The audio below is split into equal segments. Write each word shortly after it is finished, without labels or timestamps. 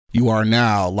You are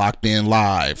now locked in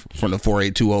live from the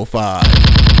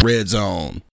 48205 Red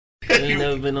Zone. You ain't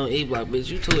never been on E-Block, bitch.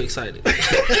 You too excited.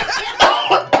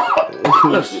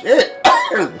 Shit.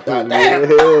 Damn.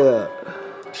 Yeah.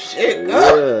 Shit,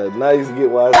 God. Yeah, now you get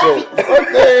why I said. Fuck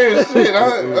that shit.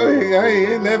 I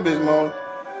ain't in that bitch, man.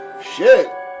 Shit.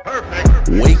 Perfect.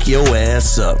 Wake your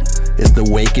ass up. It's the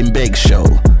Wake and Bake Show,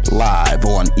 live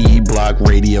on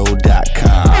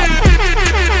eblockradio.com.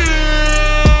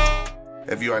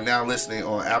 If you are now listening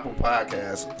on Apple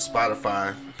Podcasts,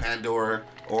 Spotify, Pandora,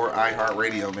 or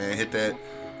iHeartRadio, man, hit that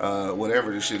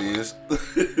whatever this shit is.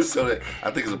 So that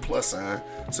I think it's a plus sign,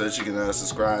 so that you can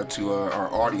subscribe to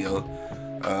our audio,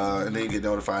 and then you get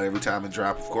notified every time it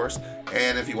drops, of course.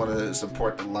 And if you want to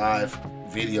support the live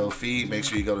video feed, make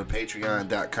sure you go to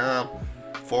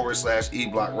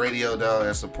patreon.com/eblockradio, dog,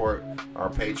 and support our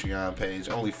Patreon page.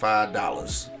 Only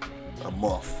 $5 a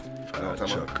month. You know what I'm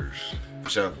talking about? For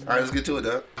sure. All right, let's get to it,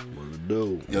 Doug. What to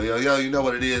do? Yo, you know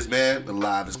what it is, man. The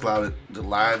live is clouded. The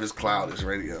live is cloudless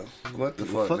radio. What the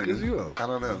fuck, nigga? is you on? I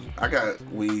don't know. I got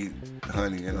weed,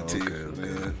 honey, and the tea. Okay.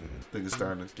 Man, I think it's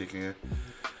starting to kick in.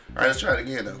 All right, let's try it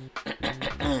again, though.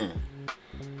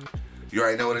 You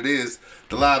already know what it is.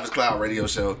 The live is cloud radio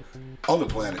show on the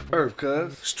planet Earth,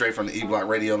 cuz. straight from the E-Block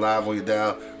Radio live on your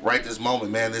dial. Right this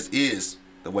moment, man. This is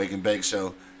the Wake and Bake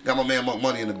Show. Got my man Monk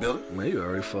Money in the building. Man, you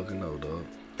already fucking know, dog.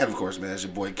 And of course, man, it's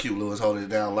your boy Q Lewis holding it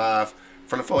down live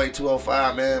from the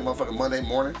 48205, man. Motherfucking Monday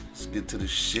morning. Let's get to the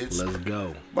shits. Let's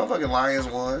go. Motherfucking Lions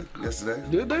won yesterday.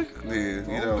 Did they? Yeah, you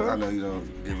know, Okay. I know you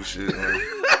don't give a shit or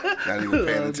not even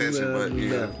paying attention, but yeah,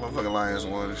 No. motherfucking Lions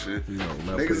won and shit. No, not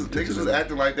Niggas paying was attention.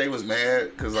 acting like they was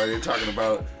mad because like they talking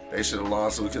about they should have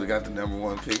lost so we could have got the number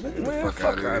one pick. Man, get the Man,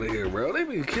 fuck out of here. bro. They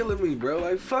be killing me, bro.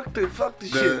 Like, fuck this The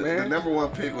shit, man. number one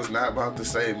pick was not about to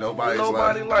save nobody's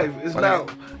Nobody life. It's My now.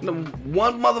 nigga- No,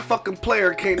 one motherfucking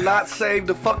player cannot save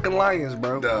the fucking Lions,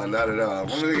 bro. No, not at all.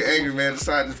 One nigga angry man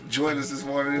decided to join us this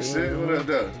morning and shit. What up,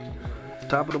 Doug?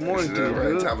 Top of the morning, Shit, to you, right,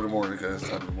 dude. top of the morning, cuz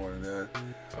top of the morning, man.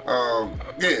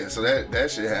 Yeah, so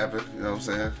that shit happened. You know what I'm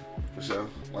saying? For sure,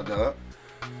 my dog.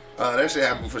 That shit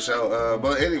happened for sure.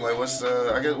 But anyway, what's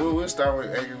I guess we'll start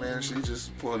with angry man and shit.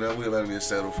 Just pulling up. We'll let him get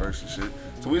settled first and shit.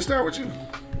 So we'll start with you.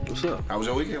 What's up? How was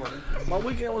your weekend, man? My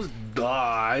weekend was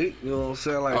die. You know what I'm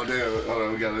saying? Like, Oh damn! Hold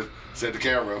on, we gotta set the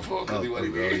camera up for because he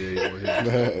wasn't even here.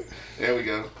 yeah. There we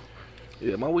go.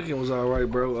 Yeah, my weekend was alright,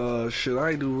 bro. Shit,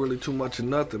 I ain't do really too much of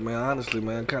nothing, man. Honestly,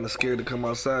 man, I'm kind of scared to come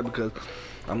outside because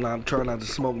I'm trying not to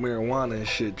smoke marijuana and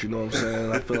shit. You know what I'm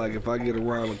saying? I feel like if I get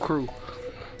around the crew,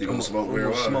 You gonna smoke I'm gonna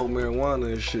marijuana? smoke marijuana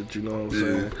and shit. You know what I'm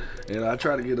saying? And I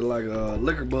tried to get a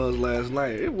liquor buzz last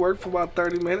night. It worked for about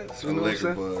 30 minutes. You know what I'm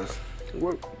Liquor saying? buzz.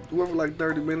 Worked for like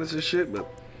 30 minutes and shit, but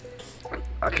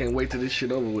I can't wait till this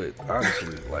shit over with.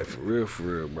 Honestly, like for real,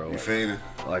 bro. You Like, fiending?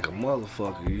 like a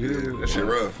motherfucker. You hear me? that shit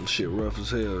rough. That shit rough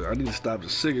as hell. I need to stop the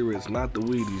cigarettes, not the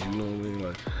weedies. You know what I mean?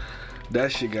 Like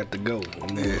that shit got to go. You know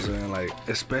what I'm saying? Like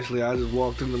especially I just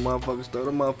walked in the motherfucking store.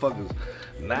 The motherfuckers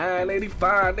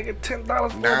 $9.85, nigga,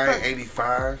 $10 for a pack.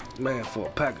 $9.85. Man, for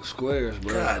a pack of squares,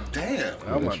 bro. God damn.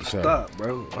 I'm about to stop,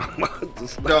 bro. I'm about to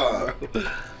stop, Dog. bro.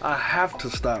 I have to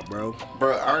stop, bro.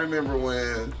 Bro, I remember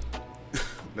when.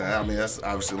 Now, I mean, that's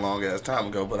obviously a long ass time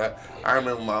ago, but I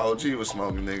remember my OG was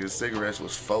smoking, niggas. Cigarettes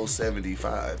was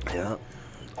 $4.75. Yeah.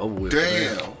 Over with.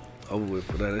 Damn. For that. Over with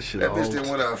for that. That shit. That a bitch whole done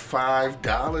went up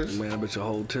 $5. Man, I bet your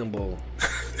whole 10 bowl.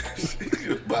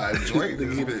 You buy a drink,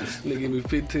 this Nigga bitch. give me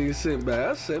 15 cents back.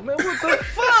 I said, man, what the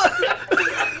fuck?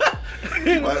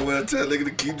 You might well tell nigga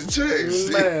to keep the change.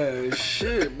 Shit. Man,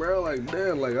 shit, bro. Like,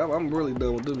 damn, like, I'm really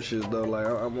done with them shits, though. Like,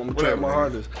 I'm gonna try Whatever, my man.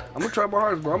 hardest. I'm gonna try my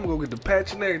hardest, bro. I'm gonna go get the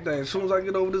patch and everything. As soon as I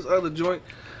get over this other joint,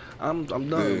 I'm done,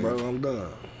 Yeah. bro. I'm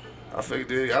done. I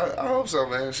figured, I hope so,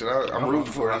 man. Shit, I'm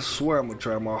rooting for I it. swear I'm gonna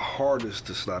try my hardest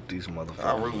to stop these motherfuckers.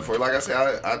 I'm rooting for it. Like I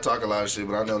said, I talk a lot of shit,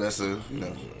 but I know that's I know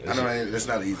it's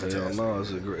not an easy Hell task. no,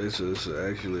 it's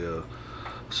actually a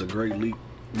great leap.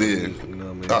 Yeah. You know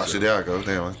what I mean? Oh So- shit, there I go.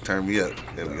 Damn, turn me up.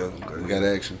 There we go. We got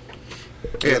action.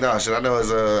 Yeah, no shit. I know it's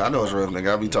rough,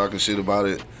 nigga. I be talking shit about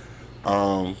it.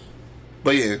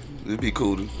 But yeah, it'd be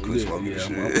cool to quit smoking and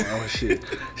shit. I'm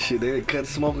shit, they done cut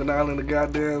smoking out in the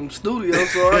goddamn studio,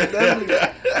 so I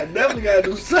definitely gotta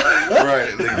do something.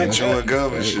 Right, they be chewing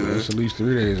gum and It's shit. at least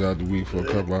 3 days out the week for a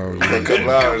couple hours. For a couple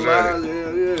hours, right?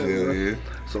 Yeah. Yeah.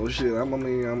 So shit, I'm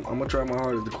gonna try my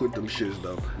hardest to quit them shits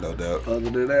though. No doubt. Other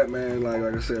than that, man, like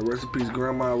I said, rest in peace,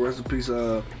 Grandma. Rest in peace,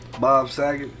 Bob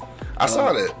Saget. I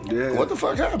saw that. Yeah. What the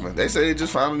fuck happened? They say they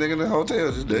just found a nigga in the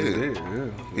hotel, just dead. Yeah.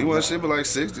 He wasn't shit but like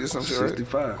 60 or some shit, right?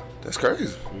 65. That's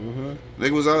crazy.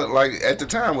 Nigga was on, like, at the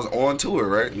time was on tour,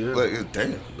 right? Yeah. Like,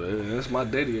 damn. Yeah, that's my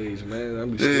daddy age, man. I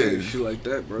be scared of shit like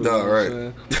that, bro. No, You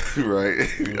know right.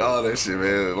 Right. All that shit,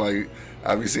 man. Like,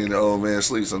 I be seeing the old man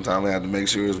sleep sometimes. I have to make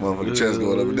sure his motherfucking chest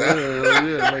going up and down.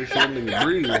 Yeah, make sure that nigga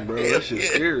breathing, bro. That shit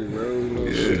scary, bro. You know what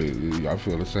I'm saying? I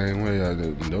feel the same way.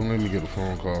 Don't let me get a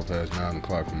phone call past 9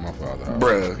 o'clock from my father's house.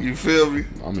 Bruh, you feel me?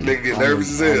 Nigga get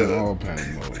nervous as I'm in hell. all panic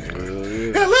mode.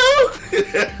 Hello?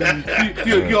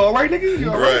 You all right, nigga?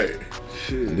 You all right? Right.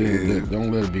 Shit.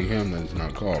 Don't let it be him that's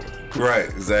not calling. Right,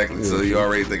 exactly. So you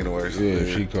already thinking the worst. Yeah,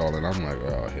 if she calling, I'm like,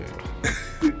 oh,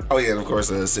 hell. Oh, yeah, and of course,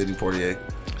 Sidney Poitier.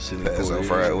 That's on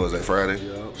Friday. What was that, Friday?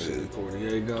 Yup, Sidney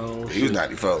Poitier gone. He was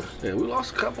 94. Yeah, we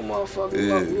lost a couple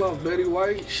motherfuckers. We lost Betty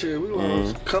White. Shit, we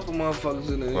lost a couple motherfuckers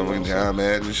in there. Motherfucking John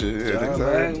Madden and shit. Yeah, John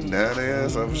Madden. Madden. Down there,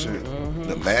 some shit.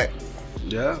 The Mac.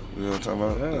 Yeah. You know what I'm talking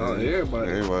about? Yeah,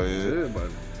 everybody.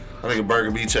 Everybody. I think a Burger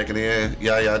B checking in.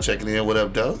 Y'all checking in. What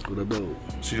up, though? What up, though?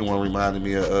 She the one reminding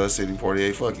me of Sidney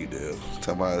Poitier. Fuck you, dude.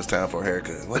 Talking about it's time for a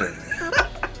haircut. Whatever.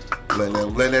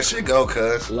 Letting that shit go,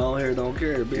 cuz. Long hair don't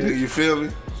care, bitch. You feel me?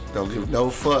 Don't give no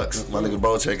fucks. My nigga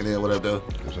Bo checking in. What up, though?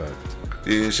 What's that?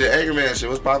 Yeah, shit. Angry Man shit.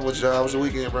 What's poppin' with y'all? How was your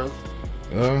weekend, bro?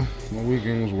 My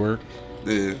weekend was work,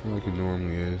 Yeah. like it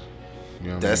normally is. You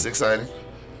know what That's I mean? exciting.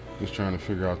 Just trying to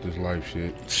figure out this life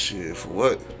shit. Shit, for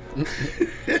what?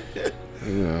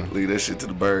 Yeah. Leave that shit to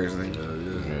the birds, nigga.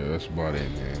 Yeah, that's about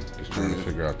it, man. Just trying to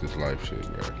figure out this life shit,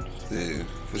 bro. Yeah,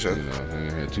 for sure. You know, I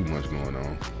ain't had too much going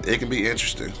on. It can be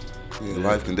interesting. Yeah,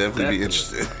 life can definitely be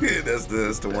interesting. Yeah, that's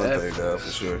the one thing, dog, for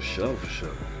sure. For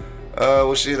sure.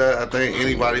 Well, shit, I think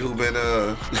anybody who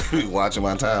been watching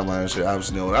my timeline and shit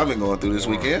obviously know what I've been going through this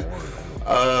weekend.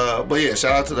 But yeah,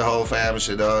 shout out to the whole fam and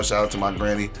shit, dog. Shout out to my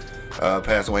granny.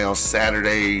 Passed away on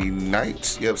Saturday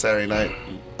night. Yep, Saturday night,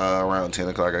 around 10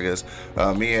 o'clock, I guess.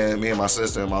 Me and my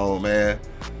sister and my old man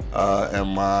and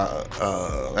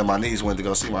my niece went to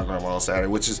go see my grandma on Saturday,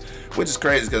 which is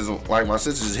crazy because like my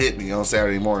sister just hit me on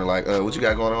Saturday morning like, what you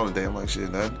got going on today? I'm like,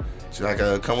 shit, nothing. She's like,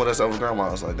 come with us over to grandma.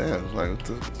 I was like, damn, like,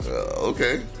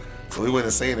 okay. So we went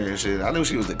and seen her and shit. I knew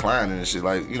she was declining and shit.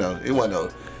 Like, you know, it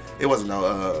wasn't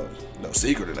no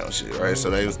secret or no shit, right? So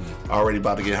they was already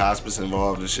about to get hospice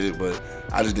involved and shit, but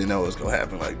I just didn't know it was gonna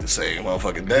happen like the same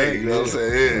motherfucking day. You know what I'm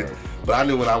saying? Yeah. But I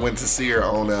knew when I went to see her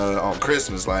on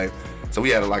Christmas, like, so we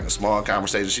had like a small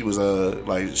conversation. She was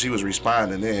she was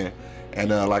responding then, and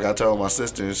like I told my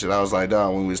sister and shit, I was like,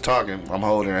 dog, when we was talking, I'm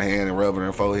holding her hand and rubbing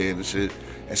her forehead and shit,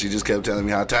 and she just kept telling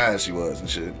me how tired she was and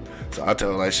shit. So I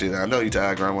told her like, shit, I know you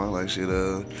tired, grandma. Like, shit,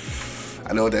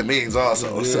 I know what that means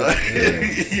also. Yeah, so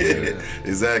yeah,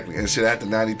 exactly. And shit, after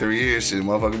 93 years, shit,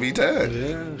 motherfucker be tired.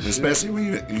 Yeah, especially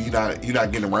when you're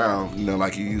not getting around, you know,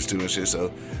 like you used to and shit.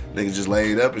 So nigga just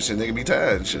laid up and shit, nigga be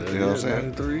tired and shit. You know what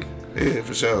I'm saying? 93. Yeah,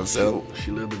 for sure. So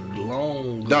she lived a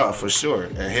long. Dog, for sure,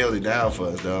 and held it down for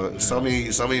us, dog. So many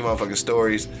motherfucking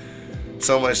stories.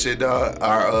 So much shit, dog.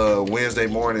 Our Wednesday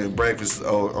morning breakfast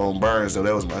on Burns, though,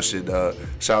 that was my shit, dog.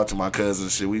 Shout out to my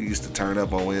cousins, shit. We used to turn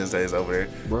up on Wednesdays over there.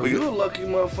 Bro, you a lucky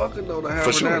motherfucker, though, to have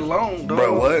her sure. that long, dog.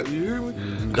 Bro, what? You hear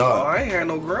me? Dog. I ain't had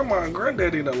no grandma and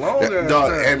granddaddy in a long ass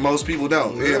dog, time. and most people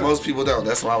don't. Yeah, most people don't.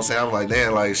 That's what I was saying. I'm like,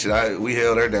 damn, like, shit, we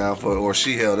held her down or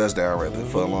she held us down, rather,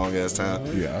 for a long ass time.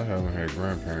 Yeah, I haven't had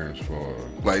grandparents for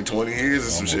like 20 years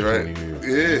or some shit, right? 20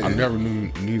 years. Yeah. I never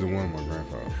knew neither one of my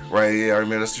grandfathers. Right, yeah, I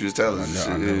remember that's what you was telling us.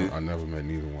 I never met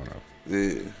neither one of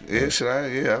them.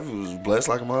 I was blessed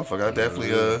like a motherfucker. I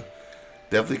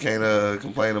definitely can't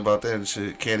complain about that and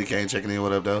shit. Candy Cane checking in,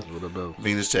 what up, though? What up, though?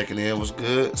 Venus checking in was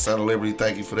good. Son of Liberty,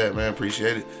 thank you for that, man.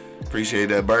 Appreciate it. Appreciate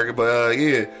that burger. But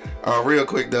real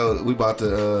quick though, we about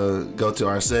to go to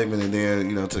our segment and then,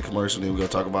 you know, to commercial, then we gonna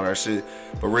talk about our shit.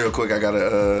 But real quick, I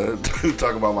gotta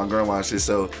talk about my grandma and shit.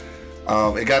 So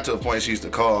it got to a point she used to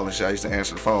call and shit. I used to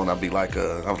answer the phone. I'd be like,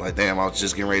 I was like, damn, I was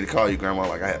just getting ready to call you, grandma.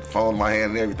 Like, I had the phone in my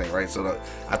hand and everything, right? So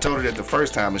I told her that the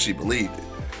first time and she believed it.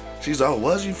 She's like, oh,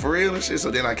 was you for real and shit?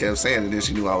 So then I kept saying it and then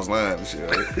she knew I was lying and shit,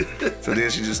 right? So then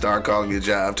she just started calling me a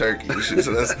jive turkey and shit.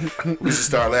 So we just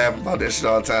started laughing about that shit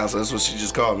all the time. So that's what she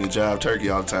just called me, a jive turkey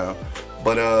all the time.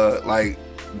 But like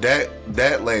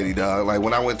that lady, dog, like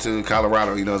when I went to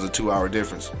Colorado, you know, it's a 2-hour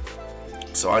difference.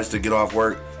 So I used to get off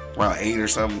work around 8 or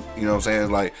something, you know what I'm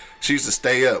saying? Like, she used to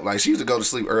stay up. Like, she used to go to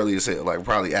sleep early as hell, like,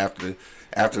 probably after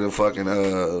after the fucking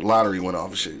lottery went off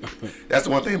and shit. That's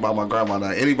the one thing about my grandma now.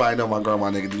 Anybody know my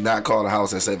grandma, nigga, do not call the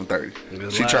house at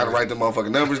 7:30. She try to write them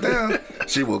motherfucking numbers down.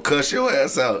 She will cuss your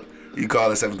ass out. You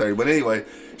call at 7:30. But anyway,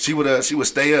 she would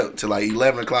stay up till like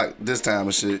 11 o'clock this time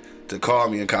and shit to call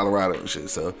me in Colorado and shit.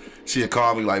 So she had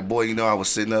called me like, boy, you know, I was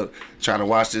sitting up trying to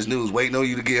watch this news, waiting on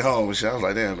you to get home and shit. I was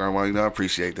like, damn, grandma, you know, I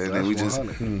appreciate that. And then we just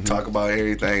talk about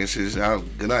everything and shit.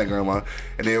 Good night, grandma.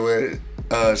 And then when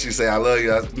she say, I love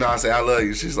you. I say, I love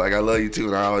you. She's like, I love you too.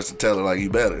 And I always tell her, like, you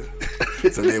better.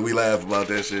 So then we laugh about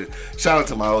that shit. Shout out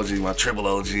to my OG, my triple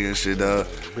OG and shit,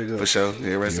 for sure.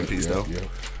 Yeah, rest in peace, though.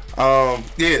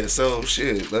 Yeah, so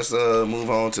shit, let's move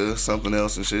on to something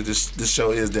else and shit. This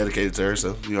show is dedicated to her,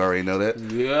 so you already know that.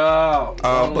 Yeah.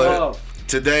 But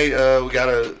today we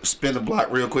gotta spin the block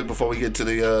real quick before we get to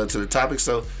the topic.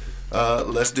 So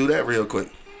let's do that real quick.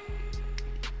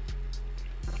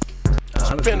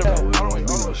 Honestly,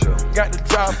 got the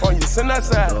drop on you. Send that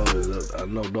side. I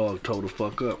know dog told the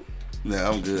fuck up.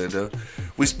 Nah, I'm good, though.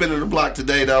 We spinning the block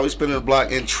today, dog. We spinning the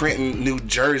block in Trenton, New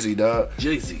Jersey, dog.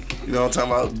 Jersey. You know what I'm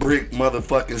talking about? Brick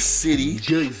motherfucking city.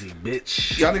 Jersey,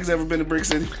 bitch. Y'all niggas ever been to Brick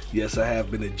City? Yes, I have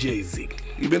been to Jersey.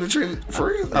 You been to Trenton for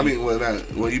real? I mean,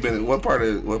 you been in what part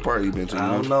you been to?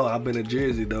 I don't know. I've been to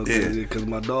Jersey though, because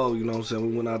my dog, you know what I'm saying,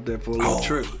 we went out there for a little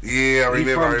trip. Yeah, I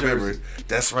remember.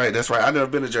 That's right. I never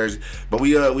been to Jersey, but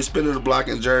we spinning the block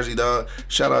in Jersey, dog.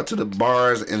 Shout out to the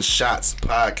Bars and Shots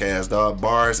podcast, dog.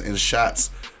 Bars and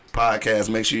Shots podcast.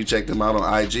 Make sure you check them out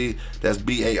on IG. That's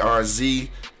BARZNSHOTZ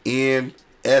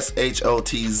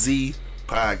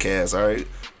podcast. All right.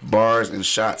 Bars and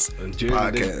Shots and Jersey,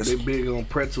 podcast. They big on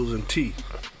pretzels and tea.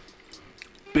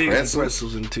 Big on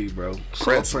pretzels and tea, bro.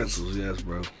 Pretzels, yes,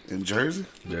 bro. In Jersey?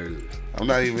 Jersey. I'm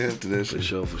not even into this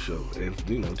shit. For sure. And,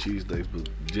 you know, cheesesteaks, but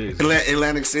Jersey.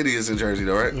 Atlantic City is in Jersey,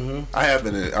 though, right? Mm-hmm. I've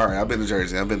been to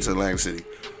Jersey. I've been to Atlantic City.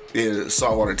 Yeah,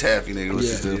 saltwater taffy, nigga, which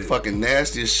is the fucking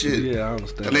nastiest shit. Yeah, I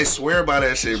understand. And they swear by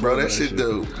that shit, bro. That shit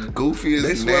the goofiest,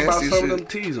 they swear by some shit. of them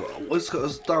teas. Let's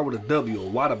start with a W, or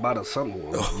water bottle something.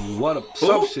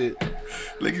 Some shit.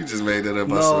 Like you just made that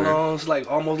up, I swear. No, it's like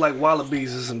almost like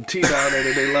Wallabies and some tea down there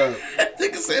that they love.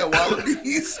 Nigga said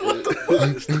Wallabies. What the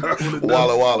fuck?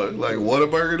 Walla. Like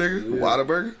Whataburger, nigga? Yeah.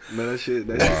 Whataburger? Man,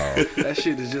 that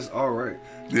shit is just alright.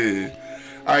 Yeah.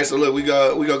 All right, so look, we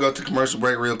gonna go to commercial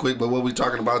break real quick. But what we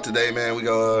talking about today, man? We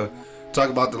gonna talk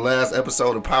about the last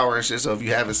episode of Power and shit. So if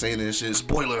you haven't seen this shit,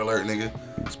 spoiler alert, nigga.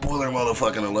 Spoiler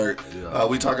motherfucking alert. Yeah.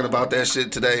 We talking about that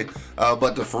shit today.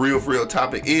 But the for real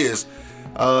topic is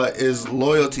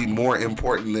loyalty more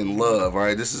important than love? All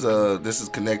right, this is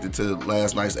connected to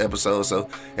last night's episode. So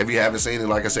if you haven't seen it,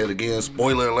 like I said again,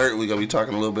 spoiler alert, we're gonna be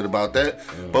talking a little bit about that.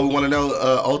 But we want to know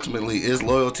ultimately, is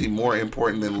loyalty more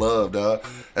important than love, dog?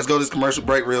 Let's go to this commercial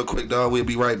break real quick, dog. We'll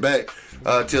be right back.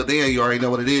 Till then, you already know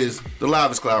what it is. The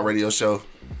Livest Cloud Radio Show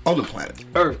on the planet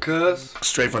Earth, cuz.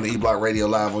 Straight from the E-Block Radio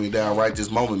live on you down right this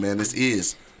moment, man. This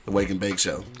is the Wake and Bake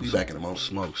Show. Be back in a moment.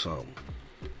 Smoke something.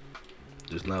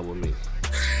 Just not with me.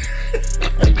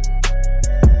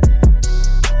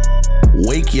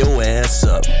 Wake your ass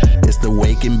up. It's the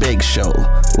Wake and Bake Show,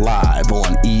 live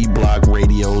on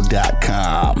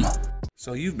eblockradio.com.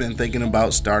 So you've been thinking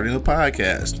about starting a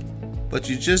podcast, but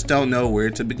you just don't know where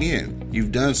to begin.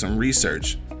 You've done some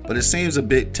research, but it seems a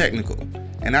bit technical,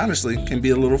 and honestly can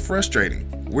be a little frustrating.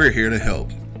 We're here to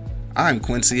help. I'm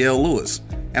Quincy L. Lewis,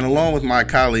 and along with my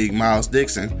colleague Miles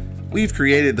Dixon, we've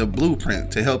created the blueprint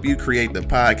to help you create the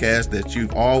podcast that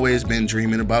you've always been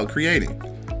dreaming about creating.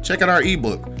 Check out our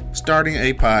ebook, Starting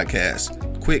a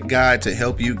Podcast, quick guide to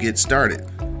help you get started.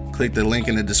 Click the link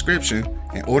in the description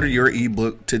and order your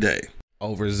ebook today.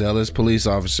 Overzealous police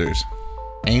officers,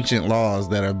 ancient laws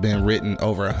that have been written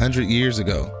over 100 years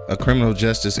ago, a criminal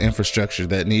justice infrastructure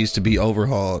that needs to be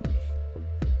overhauled,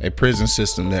 a prison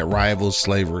system that rivals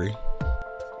slavery.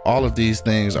 All of these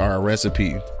things are a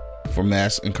recipe for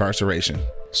mass incarceration.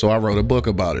 So I wrote a book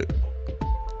about it.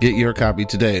 Get your copy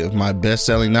today of my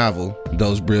best-selling novel,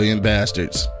 Those Brilliant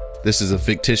Bastards. This is a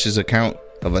fictitious account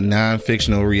of a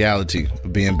non-fictional reality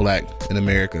of being black in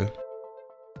America.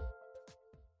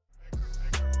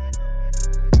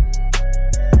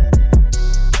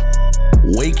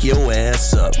 Wake your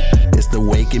ass up. It's the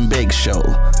Wake and Bake Show,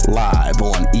 live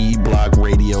on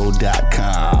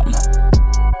eblockradio.com.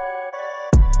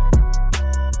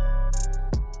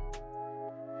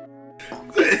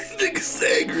 Niggas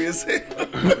angry as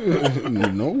hell.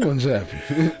 No one's happy.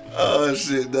 Oh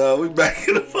shit, dog. We back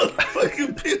in the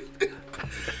motherfucking pit.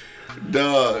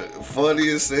 Dog, funny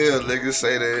as hell. Niggas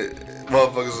say that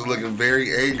motherfuckers was looking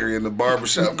very angry in the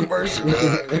barbershop commercial.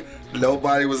 Dog.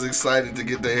 Nobody was excited to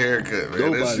get their haircut,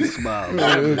 man. Nobody smiled.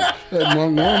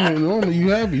 Normally you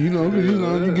happy, you know,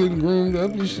 because you getting groomed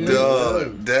up and shit.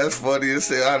 Dog, that's funny as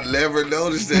hell. I never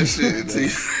noticed that shit until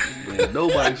Man,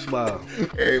 nobody smiled.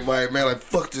 everybody, man, like,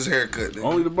 fuck this haircut. Nigga.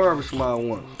 Only the barber smiled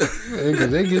once. Because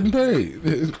they getting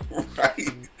paid. Right.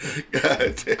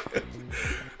 God damn.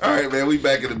 All right, man, we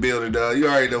back in the building, dog. You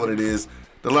already know what it is.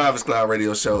 The Livest Cloud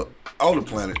Radio Show on the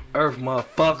planet. Earth,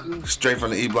 motherfucker. Straight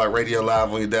from the E-Block Radio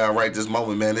live on you down right this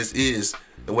moment, man. This is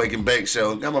the Wake and Bake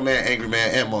Show. Got my man Angry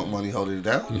Man and Monk Money holding it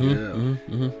down.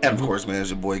 And of course, man,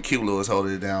 it's your boy Q Lewis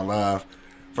holding it down live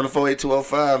from the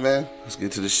 48205, man. Let's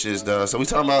get to the shits, dog. So we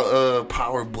talking about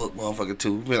Power Book motherfucker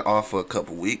 2. We've been off for a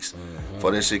couple weeks before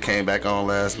that shit came back on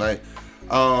last night.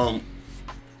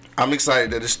 I'm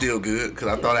excited that it's still good because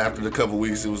I thought after the couple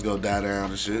weeks it was gonna die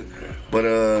down and shit. But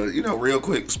you know, real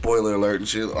quick, spoiler alert and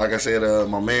shit. Like I said,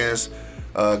 my man's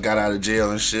got out of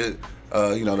jail and shit.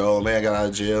 You know, the old man got out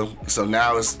of jail. So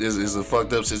now it's a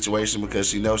fucked up situation because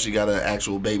she knows she got an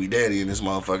actual baby daddy in this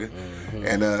motherfucker.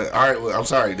 And all right, well, I'm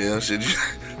sorry, Dale. Shit,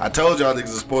 I told y'all niggas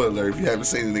a spoiler alert. If you haven't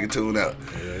seen the nigga, tune out.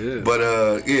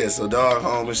 But yeah, so dog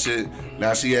home and shit.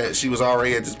 Now she was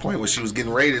already at this point where she was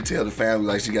getting ready to tell the family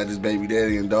like she got this baby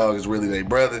daddy and dog is really their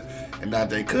brother and not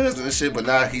their cousin and shit. But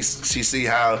now she see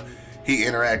how he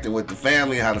interacting with the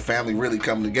family, how the family really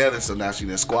come together. So now she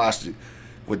done squashed it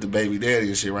with the baby daddy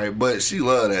and shit, right? But she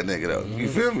loved that nigga though. You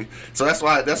feel me? So that's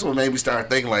what made me start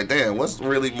thinking like, damn, what's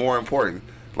really more important?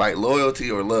 Like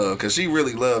loyalty or love? Cause she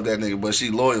really loved that nigga, but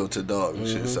she loyal to dog and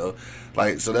shit. So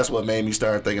that's what made me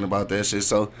start thinking about that shit.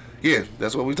 So yeah,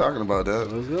 that's what we talking about,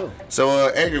 dog. Let's go. So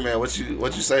Angry Man, what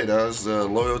you say, dog? Is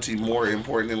loyalty more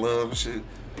important than love and shit?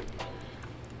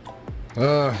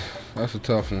 That's a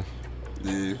tough one.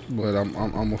 Yeah. But I'm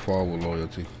gonna fall with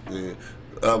loyalty.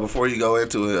 Yeah. Before you go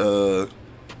into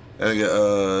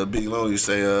it, Big Looney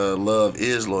say love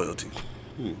is loyalty.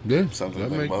 Yeah, Something that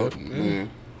to think make about. that,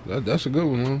 yeah. That's a good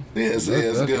one, man. Yeah, it's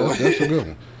a good one. That's a good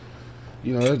one.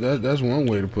 You know, that's one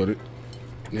way to put it.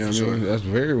 You know what I mean? That's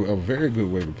a very good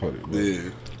way to put it.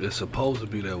 Yeah. It's supposed to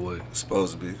be that way. It's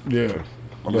supposed to be. Yeah.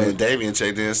 My man Damien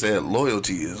checked in and said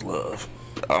loyalty is love.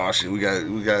 Oh shit, we got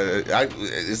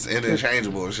it's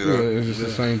interchangeable and shit. Yeah, it's just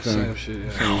the same thing. Same shit,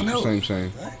 yeah. I don't know.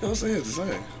 Same. I ain't gonna say it's the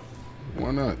same.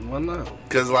 Why not? Why not?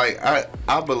 Cause like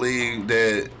I believe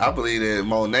that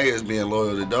Monet is being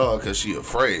loyal to dog cause she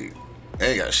afraid.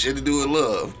 Ain't got shit to do with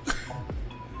love.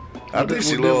 I think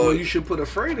she loyal. Well, you should put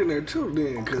afraid in there too,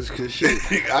 then, cause she.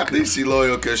 I think she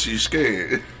loyal cause she's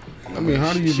scared. I mean,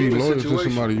 how do you She be in a loyal to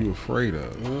situation. somebody you afraid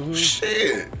of?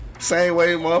 Shit. Same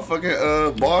way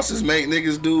motherfucking bosses make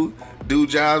niggas do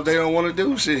jobs they don't want to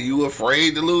do. Shit, you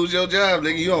afraid to lose your job,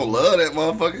 nigga. You don't love that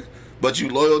motherfucker, but you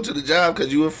loyal to the job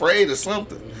because you afraid of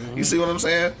something. You see what I'm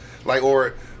saying? Like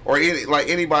or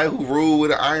anybody who rule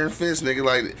with an iron fist, nigga.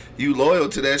 Like you loyal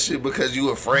to that shit because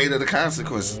you afraid of the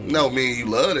consequences. No, mean you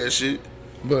love that shit.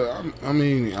 But I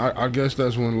mean, I guess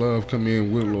that's when love come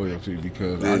in with loyalty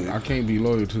because I can't be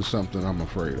loyal to something I'm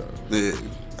afraid of. Yeah.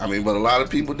 I mean, but a lot of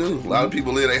people do. A lot of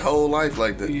people live their whole life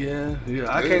like that. Yeah.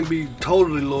 I can't be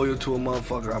totally loyal to a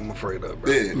motherfucker I'm afraid of,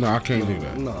 bro. Yeah. No, I can't do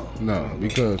that. No,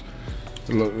 because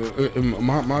look,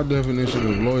 my definition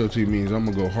of loyalty means I'm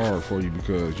gonna go hard for you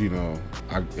because you know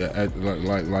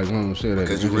like Lone said.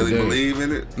 Because you really believe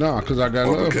in it. No, because I got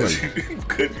love for you.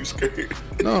 Because you scared.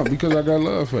 No, because I got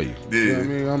love for you. Yeah. You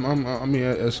know what I mean, I mean,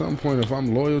 at some point, if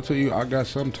I'm loyal to you, I got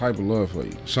some type of love for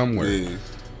you somewhere. Yeah.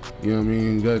 You know what I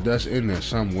mean? That's in there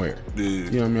somewhere. Yeah.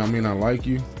 You know what I mean? I like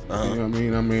you. Uh-huh. You know what I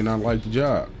mean? I mean, I like the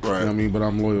job. Right. You know what I mean? But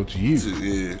I'm loyal to you.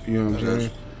 Yeah. You know what I'm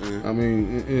saying? Yeah. I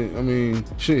mean,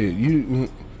 shit. You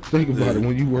think about it.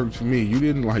 When you worked for me, you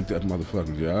didn't like that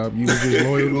motherfucking job. You was just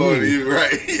loyal to Loyal to me. you,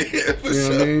 right? Yeah, for You know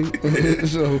what I mean?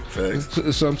 so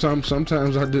Facts.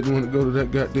 sometimes I didn't want to go to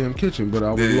that goddamn kitchen, but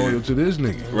I was Yeah. loyal to this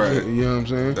nigga. Right. You know what I'm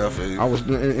saying? I feel you. I was.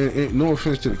 And no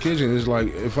offense to the kitchen. It's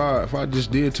like if I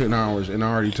just did 10 hours and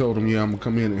I already told them, yeah, I'm gonna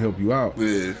come in and help you out.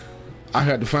 Yeah. I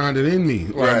had to find it in me.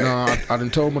 Like, Right. nah, I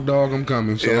done told my dog I'm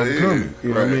coming, so Yeah, I'm yeah. coming. You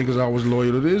know what I Right. mean? Because I was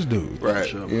loyal to this dude. Right.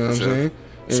 Sure. You know what I'm saying?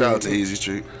 Shout out to Easy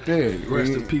Street. Yeah.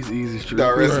 Rest in peace, Easy Street.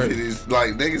 No, rest Right. in peace.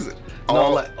 Like niggas.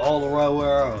 No, like all around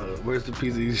where I rest in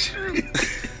peace, Easy Street.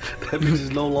 That bitch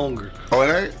is no longer. Oh,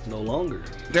 it ain't? No longer.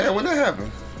 Damn, when that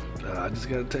happened? I just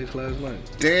got a text last night.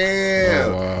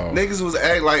 Damn. Oh, wow. Niggas was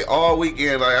acting like all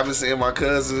weekend. Like I've been seeing my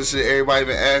cousins and shit. Everybody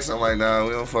been asking. I'm like, nah,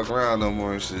 we don't fuck around no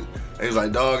more and shit. They was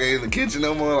like, dog ain't in the kitchen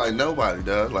no more. Like nobody,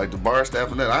 dog. Like the bar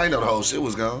staff and that. I ain't know the whole shit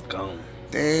was gone. Gone.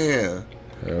 Damn.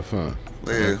 Have fun.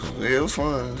 Yeah, it was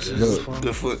fun.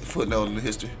 Good footnote in the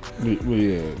history. Well,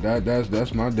 yeah,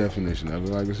 that's my definition of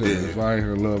it. Like I said, if I ain't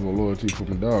heard love or loyalty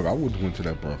from a dog, I wouldn't went to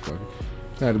that motherfucker.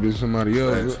 It had to be somebody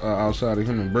else outside of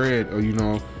him and Brad, or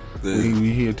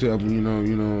he'll tell me,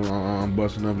 I'm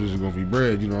busting up. This is gonna be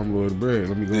Brad. I'm loyal to Brad.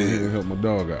 Let me go ahead and help my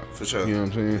dog out. For sure. You know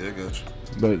what I'm saying? Yeah, gotcha.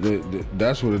 But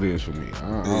that's what it is for me.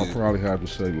 I'll probably have to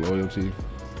say loyalty.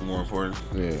 More important.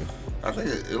 Yeah. I think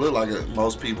it looked like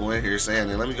most people in here saying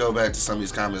it. Let me go back to some of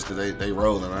these comments because they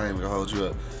rolling. I ain't even gonna hold you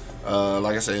up.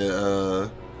 Like I said,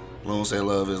 Loon said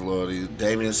love is loyalty.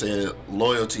 Damien said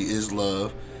loyalty is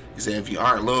love. He said if you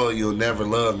aren't loyal, you'll never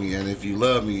love me, and if you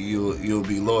love me, you'll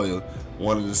be loyal.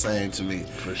 One and the same to me.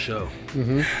 For sure.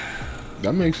 Mm-hmm.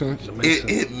 That makes sense.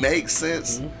 It makes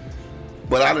sense.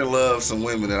 But I done love some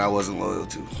women that I wasn't loyal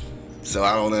to, so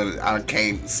I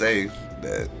can't say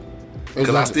that.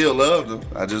 Because I still loved them.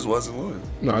 I just wasn't loyal.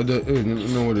 No, you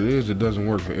know what it is? It doesn't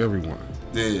work for everyone.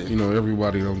 Yeah.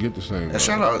 Everybody don't get the same. And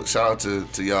shout out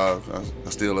to y'all. I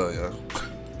still love y'all.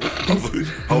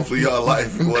 Hopefully y'all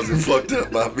life wasn't fucked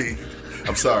up by me.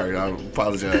 I'm sorry. I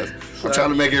apologize. I'm trying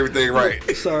to make everything right.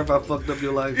 Sorry if I fucked up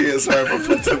your life. Yeah, sorry if I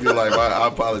fucked up your life. I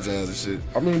apologize and shit.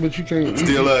 I mean, but you can't.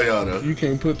 Still love y'all though. You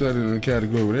can't put that in a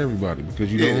category with everybody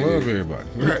because you don't love everybody.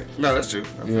 Right. No, that's true.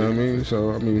 You know what I mean?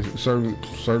 So, I mean,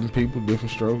 certain people,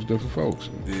 different strokes, different folks.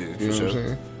 Yeah, you know for sure. what I'm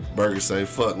saying? Burger say,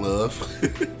 fuck love.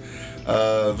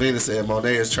 Venus said,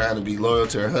 Monet is trying to be loyal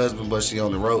to her husband, but she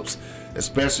on the ropes.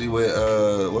 Especially with,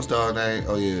 what's the dog name?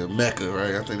 Oh, yeah, Mecca,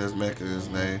 right? I think that's Mecca's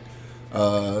name.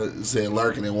 Said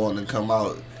lurking and wanting to come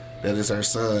out. That is her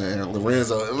son. And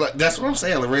Lorenzo, that's what I'm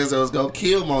saying. Lorenzo is going to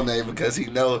kill Monet because he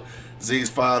know Z's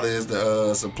father is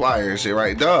the supplier and shit,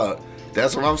 right? Dog,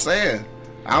 that's what I'm saying.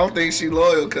 I don't think she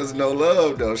loyal because of no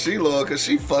love, though. She loyal because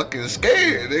she fucking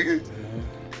scared, nigga.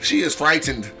 She is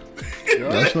frightened.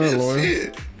 That's not loyal.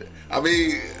 Shit. I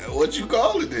mean, what you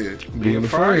call it then? Being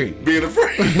afraid. Being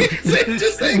afraid.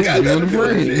 Just ain't got Being nothing to do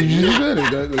with afraid. it. You just said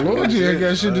it. The loyalty ain't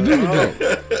got shit to do with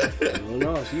that.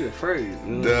 No, she afraid.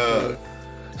 Duh.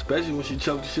 Especially when she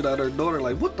choked the shit out of her daughter.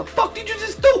 Like, what the fuck did you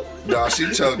just do? Nah, she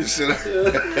choked the shit out.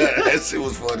 That shit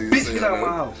was funny. Bitch, get out of my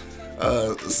house.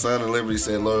 Son of Liberty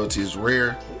said loyalty is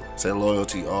rare. Said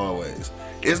loyalty always.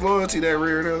 Is loyalty that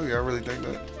rare though? Y'all really think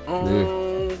that?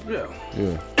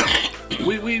 Yeah.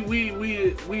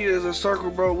 We as a circle,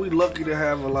 bro, we lucky to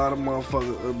have a lot of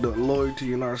motherfuckers, the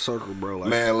loyalty in our circle, bro. Like,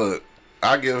 man, look,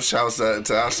 I give shouts out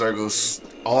to our circles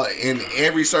in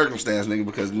every circumstance, nigga,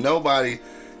 because nobody,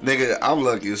 nigga, I'm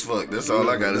lucky as fuck. That's all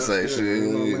I gotta say. Shit. You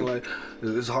know what I mean? Like,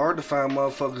 it's hard to find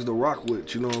motherfuckers to rock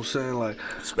with, you know what I'm saying? Like,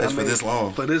 especially for this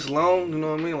long. For this long, you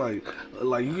know what I mean?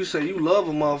 Like you say you love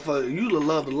a motherfucker. You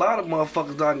loved a lot of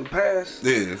motherfuckers out in the past.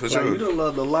 Yeah, for sure. You done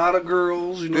loved a lot of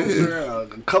girls, you know what I'm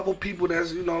saying? A couple people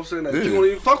that's, you know what I'm saying, that you don't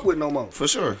even fuck with no more. For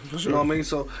sure. You know what I mean?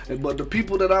 So, but the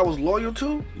people that I was loyal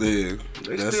to, they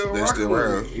still rocking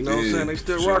with me. You know what I'm saying? They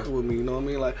still rocking with me, you know what I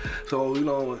mean? Like, so, you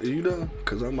know, are you done?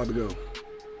 Because I'm about to go.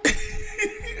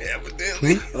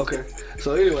 Evidently. Okay.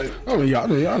 So anyway, I mean, y'all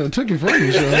done took it from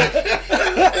me, so.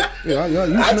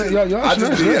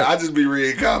 I just be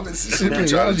reading comments and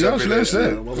shit. Y'all snatch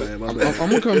that. My bad. I'm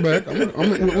gonna come back.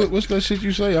 What's that shit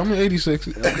you say? I'm an 86.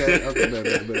 Okay.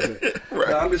 Right.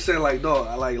 No, I'm just saying, like,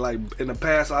 dog, like in the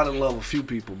past, I done love a few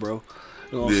people, bro.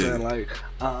 You know what I'm saying? Like,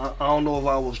 I don't know if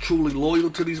I was truly loyal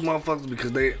to these motherfuckers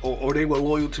because they were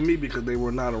loyal to me because they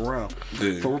were not around.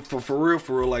 Yeah. For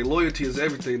real, like, loyalty is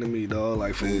everything to me, dog.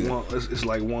 Like, it's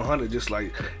like 100. Just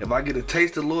like, if I get a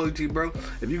taste of loyalty, bro,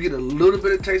 if you get a little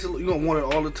bit of taste of you're gonna want it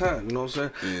all the time. You know what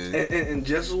I'm saying? Yeah. And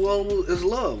just as well as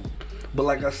love. But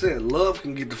like I said, love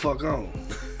can get the fuck on.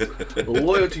 But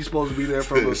loyalty's supposed to be there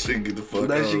from she get the fuck on.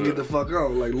 That shit get the fuck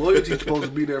on. Like, loyalty's supposed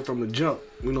to be there from the jump.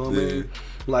 You know what I mean?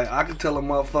 Like, I could tell a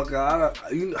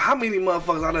motherfucker, how many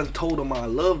motherfuckers I done told them I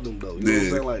loved them though? You know what I'm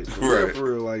saying? Like, for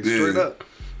real, like straight up.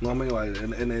 You know what I mean?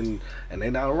 Like, and they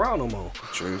not around no more.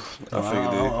 True. I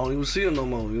don't even see them no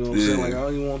more. You know what I'm saying? Like, I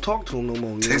don't even want to talk to them no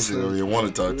more. You know what I'm saying? Want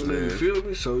to talk to them. You feel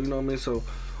me? So, you know what I mean? So,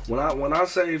 when I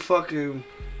say fucking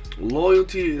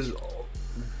loyalty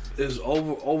is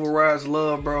overrides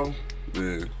love, bro.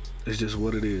 Yeah. It's just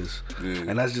what it is. Yeah.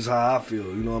 And that's just how I feel.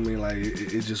 You know what I mean? Like,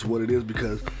 it's just what it is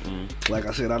because, like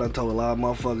I said, I done told a lot of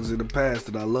motherfuckers in the past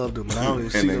that I loved them, and I don't even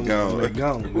see them. They're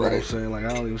gone. You know what I'm saying? Like,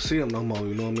 I don't even see them no more.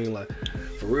 You know what I mean? Like,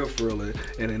 for real.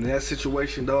 And in that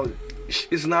situation, dog,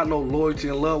 it's not no loyalty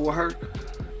and love with her.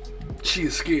 She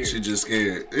is scared. She just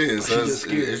scared. Yeah, so just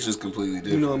scared. It's just completely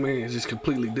different. You know what I mean? It's just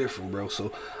completely different, bro.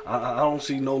 So I don't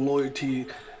see no loyalty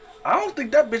I don't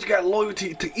think that bitch got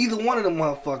loyalty to either one of them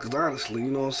motherfuckers, honestly.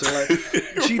 You know what I'm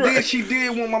saying? Like, she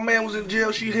did when my man was in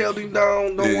jail. She held him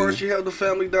down. Don't worry, she held the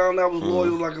family down. That was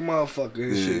loyal like a motherfucker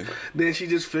and shit. Then she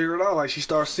just figured out, like, she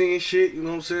started seeing shit, you know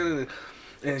what I'm saying?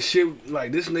 And shit,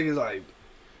 like, this nigga's like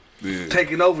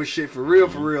taking over shit for real,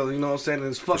 you know what I'm saying? And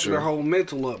it's fucking her whole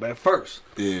mental up at first.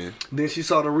 Yeah. Then she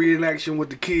saw the reenaction with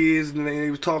the kids, and they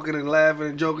was talking and laughing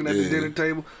and joking at the dinner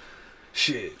table.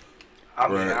 Shit. I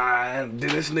mean, then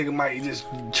this nigga might just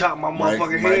chop my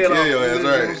motherfucking head off. You know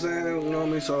what I'm saying? You know what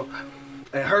I mean? So,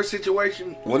 in her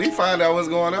situation, when he find out what's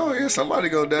going on, somebody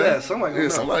gonna die. Yeah, somebody gonna die.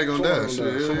 Somebody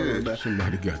gonna die.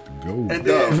 Somebody got to go. And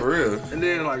then, for real. And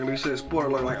then, like we said, spoiler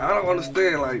alert, like, I don't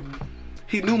understand, like,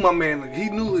 he knew my man, like, he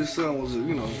knew his son was,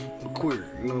 a queer.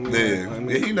 You know what I mean?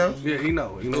 Yeah, yeah, he know. Yeah, he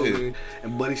know. You know what I mean?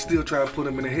 But he still trying to put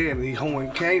him in the head, and he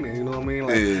hoeing Kanan. You know what I mean?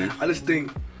 Like, I just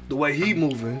think the way he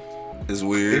moving. It's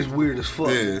weird. It's weird as fuck.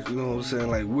 Yeah. You know what I'm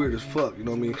saying? Like, weird as fuck. You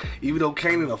know what I mean? Even though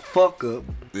Kanan a fuck up,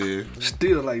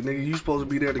 still, like, nigga, you supposed to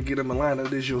be there to get him in line.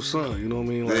 That is your son. You know what I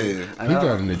mean? Like, he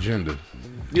got an agenda.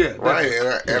 Yeah. Right.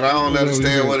 And I don't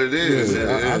understand what it is.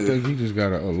 I think he just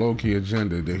got a low-key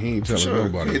agenda that he ain't telling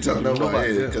nobody. He ain't telling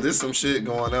nobody. Because there's some shit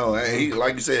going on. And he,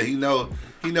 like you said, he know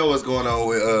what's going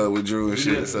on with Drew and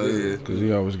shit. So because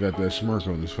he always got that smirk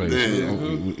on his face.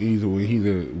 Either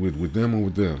with them or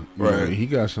with them. Right. He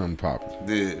got something popping.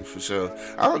 Yeah, for sure.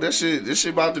 This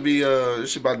shit about to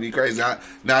be crazy.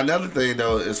 Now another thing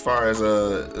though, as far as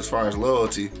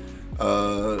loyalty,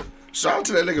 shout out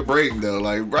to that nigga Braden though.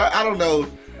 Like, bro, I don't know.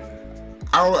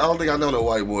 I don't think I know no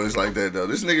white boys like that though.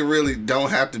 This nigga really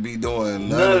don't have to be doing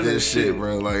none of this shit,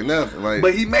 bro. Like nothing. Like,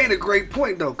 but he made a great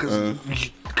point though,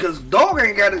 cause Dog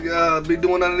ain't got to be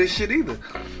doing none of this shit either.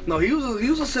 No, he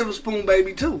was a silver spoon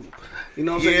baby too. You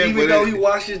know what I'm saying? Even though he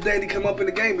watched his daddy come up in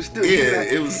the game, but still,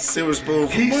 it was a silver spoon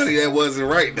for money that wasn't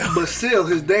right though. But still,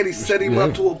 his daddy set him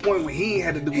up to a point where he ain't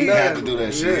had to do nothing. He had to do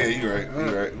that shit. Yeah, you right.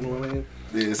 You right. You know what I mean?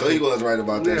 Yeah, so he was right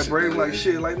about that shit. Yeah, Braden like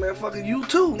shit, like, man, fucking you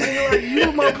too. Nigga, like, you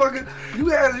motherfucker,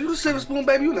 you the silver spoon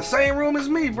baby, you in the same room as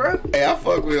me, bro. Hey, I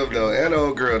fuck with him though, and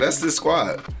old girl, that's this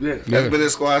squad. Yeah. That's been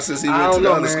his squad since he went to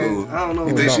the other school. I don't know.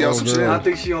 You think she on some shit? I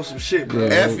think she on some shit, bro.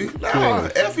 Effie? Nah,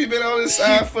 Effie been on his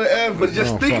side forever. But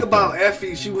just think about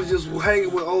Effie, she was just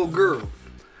hanging with old girl.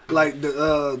 Like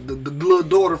the little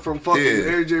daughter from fucking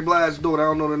Mary J. Blige's daughter, I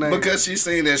don't know the name. Because she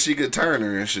seen that she could turn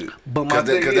her and shit. But my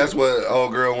thing because that's what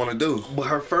old girl want to do. But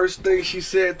her first thing she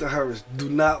said to her is, "Do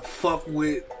not fuck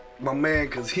with my man,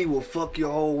 cause he will fuck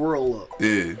your whole world up."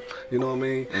 Yeah. You know what I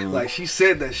mean? Mm-hmm. Like, she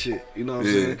said that shit. You know what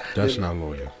I'm saying? That's not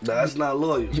loyal. That's not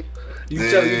loyal.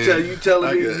 You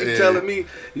telling me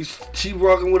she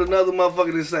walking with another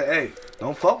motherfucker and say, "Hey,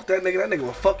 don't fuck with that nigga. That nigga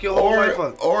will fuck your whole life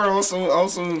up." Or on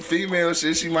some female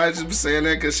shit, she might just be saying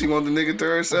that because she want the nigga to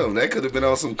herself. That could have been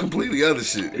on some completely other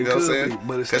shit. You know what I'm saying?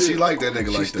 Because she like that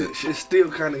nigga like that. It's still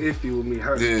kind of iffy with me.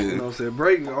 Her, you know what I'm saying?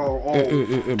 Braden all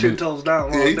 10 toes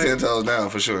down. Yeah, he 10 toes down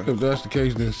for sure. If that's the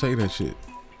case, then say that shit.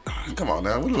 Come on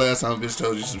now. When the last time a bitch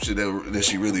told you some shit that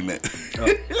she really meant?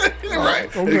 Right.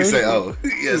 Okay. You can say, "Oh,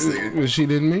 yes, nigga." Well, she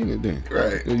didn't mean it then.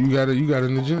 Right. You got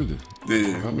an agenda.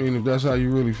 Yeah. I mean, if that's how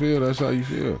you really feel, that's how you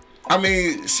feel. I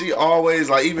mean, she always,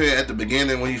 like, even at the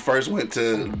beginning when he first went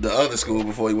to the other school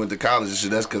before he went to college and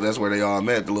shit, that's because that's where they all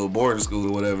met, the little boarding school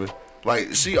or whatever.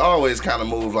 Like, she always kind of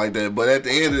moved like that. But at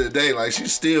the end of the day, like, she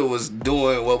still was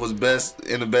doing what was best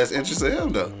in the best interest of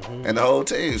him, though, and the whole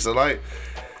team. So, like,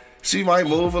 she might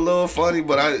move a little funny,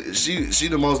 but she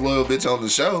the most loyal bitch on the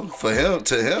show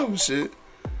to him, shit.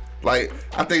 Like,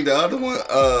 I think the other one,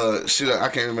 I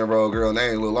can't remember old girl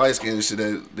name, little light skin shit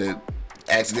that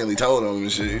accidentally told him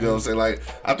and shit. You know what I'm saying? Like,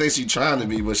 I think she trying to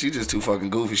be, but she just too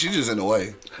fucking goofy. She just in the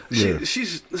way. Yeah.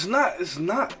 It's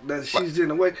not that she's in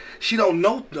the way. She don't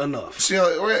know enough. She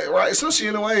right. So she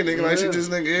in the way, nigga. Like, she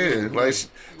just like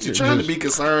she trying to be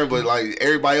concerned, but like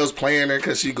everybody else playing her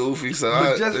because she goofy. So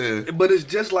but it's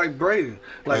just like Braden.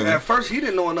 Like, at first he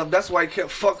didn't know enough. That's why he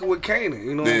kept fucking with Kanan.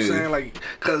 You know what I'm saying? Like,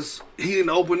 because he didn't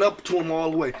open up to him all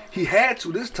the way. He had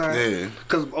to this time. Yeah.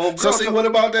 Because old girl. So see, what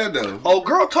about that though? Old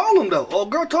girl told him though. Old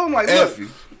girl told him, like, look. Effie.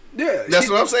 Yeah, that's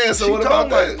what I'm saying. So what about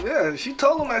that? Like, yeah, she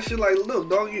told him that shit. Like, look,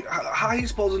 dog, how he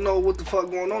supposed to know what the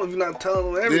fuck going on if you're not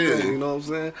telling him everything? Yeah. You know what I'm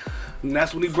saying? And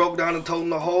that's when he broke down and told him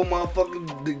the whole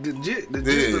motherfucking the gist of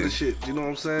the shit. You know what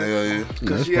I'm saying? Yeah.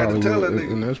 Because she had to tell that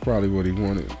nigga. And that's probably what he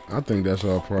wanted. I think that's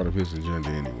all part of his agenda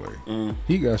anyway.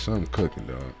 He got something cooking,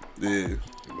 dog. Yeah.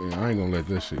 I ain't gonna let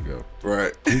this shit go.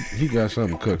 Right. He got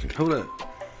something cooking. Who that?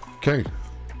 Kanan.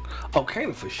 Oh,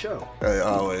 Kanan for sure. Hey,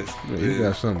 always. Yeah, he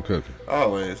got something cooking.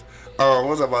 Always. What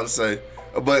was I about to say?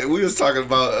 But we was talking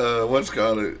about what's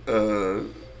called it.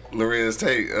 Lorenz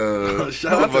Tate.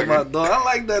 Shout out to my dog. I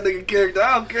like that nigga character.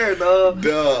 I don't care, dog.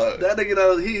 Dog. That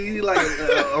nigga, he like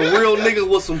a real nigga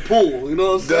with some pull. You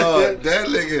know what I'm saying? Dog, that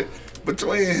nigga,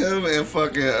 between him and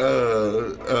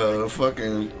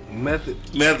fucking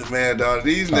Method Man, dog.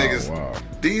 These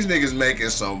niggas making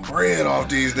some bread off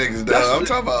these niggas, dog. I'm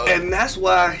talking about. And that's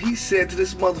why he said to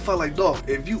this motherfucker, like, dog,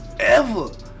 if you ever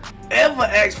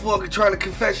ask for trying to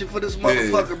confession for this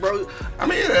motherfucker, bro. I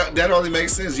mean, that only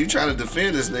makes sense. You trying to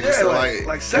defend this nigga, so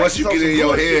like Sax once you get in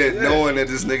your head shit, knowing that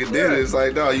this nigga did it, it's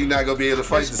like, dog, you not gonna be able to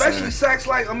fight especially this Sax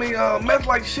Meth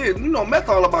like shit. You know, Meth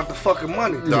all about the fucking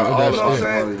money. Dog, you know what I'm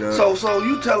saying? Money, so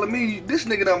you telling me this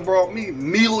nigga done brought me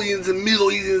millions and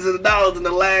millions of dollars in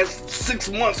the last 6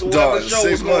 months or whatever the show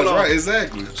was going on. Right,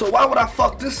 exactly. So why would I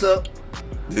fuck this up?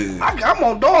 Yeah. I'm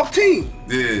on dog team.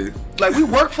 Yeah. Like, we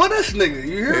work for this nigga,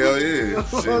 you hear Hell me? yeah. You know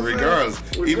Shit, regardless.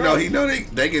 Even though they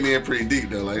getting in pretty deep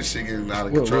though, like shit getting out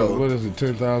of control. What is it,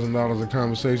 $10,000 a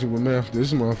conversation with Meth?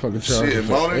 This motherfucker charging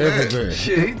for more than everything. that.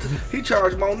 Shit, he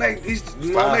charged Monet.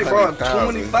 Monet brought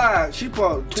 25. She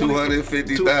brought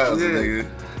 250,000, nigga.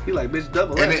 He like, bitch,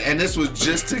 double and, that. and this was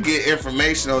just to get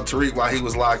information on Tariq while he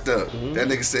was locked up. Mm-hmm. That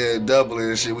nigga said double it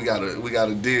and shit. We got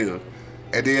a deal.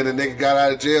 And then the nigga got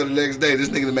out of jail the next day. This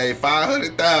nigga made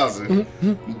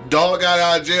 $500,000. Dog got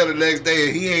out of jail the next day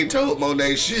and he ain't told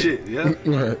Monet shit. Yeah.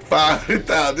 Right.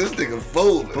 $500,000. This nigga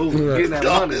fooling. Getting that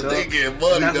Dog, money, this dog. nigga getting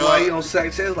money, And that's dog. why he on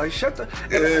Sax says like, shut the.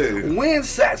 Yeah. When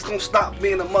Sax gonna stop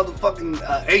being a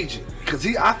motherfucking agent? Cause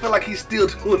I feel like he's still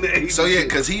doing the agent. So yeah,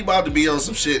 cause he about to be on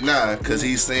some shit now. Cause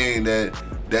he's saying that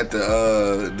the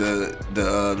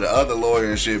other lawyer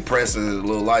and shit pressing a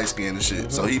little light skin and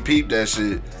shit. So he peeped that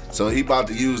shit. So he about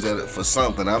to use that for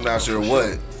something. I'm not sure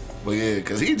what. But yeah,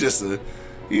 cause he a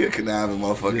conniving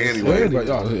motherfucker anyway.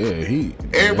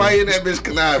 Everybody in that bitch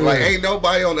conniving. Like ain't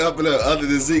nobody on the up and up other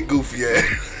than Zeke goofy ass.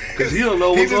 Cause he don't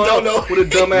know what's going on with a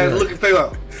dumb ass looking face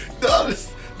out. Dog,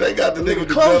 they got the nigga with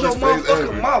the Close your dumbest face ever.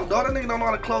 motherfucking mouth, dog. That nigga don't know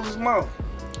how to close his mouth.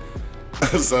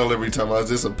 So every time is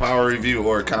this a power review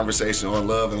or a conversation on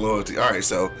love and loyalty? All right,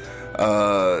 so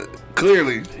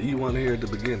clearly You want to hear at the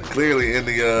beginning. Clearly in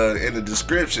the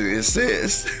description it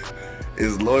says,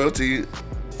 is loyalty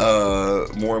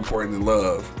more important than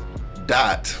love?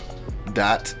 Dot.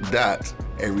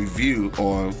 A review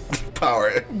on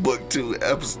Power Book 2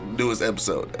 newest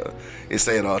episode. It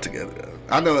say it all together.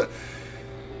 I know it.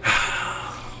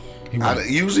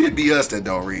 Usually it be us that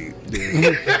don't read.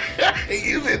 Usually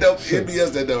it be us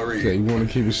that don't read. Okay, you want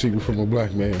to keep a secret from a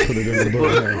black man, put it in the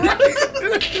book.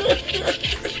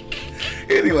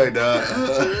 Anyway, dog.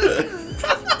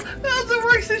 That was a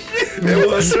racist shit. It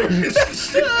was some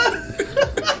shit.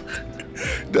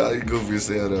 Dog, you goofy as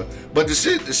hell though. But the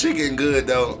shit getting good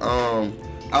though.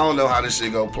 I don't know how this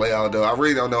shit gonna play out though. I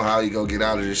really don't know how you gonna get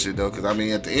out of this shit though. Cause I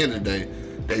mean at the end of the day,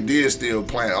 they did still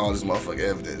plant all this motherfucking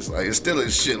evidence. Like it's still a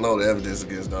shitload of evidence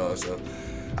against dog. So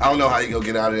I don't know how you gonna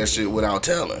get out of that shit without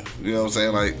telling. You know what I'm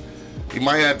saying? Like you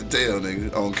might have to tell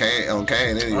nigga on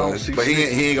Kane anyway. But he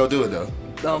ain't gonna do it though.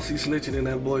 I don't see snitching in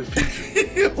that boy's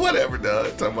future. Whatever,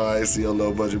 dog. Talking about I ain't see a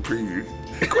low budget preview.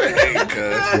 Quit hating,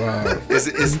 cuz. Wow.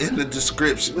 It's in the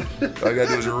description. All I gotta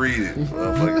do is read it.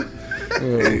 Motherfucker.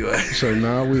 Anyway. So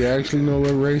now we actually know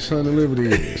what race, son, and liberty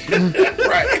is.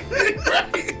 Right.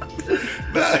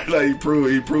 Nah, he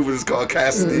proving it's called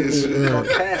Cassidy and shit.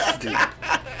 Cassidy.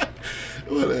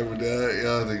 Whatever, dog.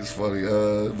 Y'all think it's funny.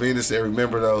 Venus said,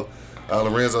 remember though,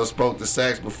 Lorenzo spoke to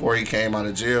Sax before he came out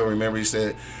of jail. Remember he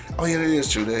said, oh yeah, that is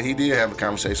true. That he did have a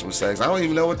conversation with Sax. I don't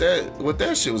even know what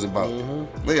that shit was about.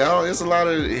 Yeah, it's a lot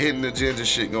of hidden agenda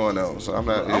shit going on. So I'm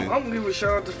not. I'm gonna give a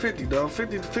shout out to 50, dog.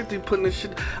 50 putting this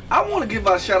shit. I want to give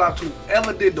a shout out to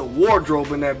whoever did the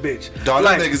wardrobe in that bitch. Dog,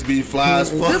 them niggas be fly as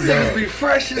fuck. Them niggas be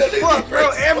fresh as fuck, bro.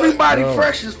 Everybody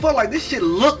fresh as fuck. Like this shit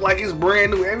look like it's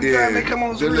brand new every time they come on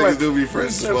Them screen. niggas Like, do be fresh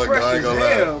as fuck. fresh I ain't as gonna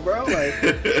hell, lie. bro.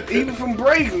 Like even from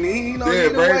Braden, you know, Yeah,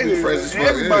 Braden be fresh as fuck.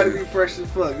 Everybody Yeah. be fresh as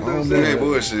fuck. You know what I'm They ain't saying?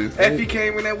 bullshit. Effie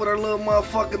came in there with her little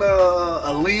motherfucking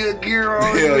Aaliyah gear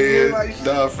on. Hell yeah, Like,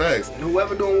 dog, facts.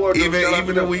 whoever doing wardrobe.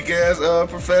 Even the weak ass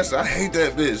professor, I hate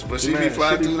that bitch, but she be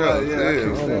fly too though.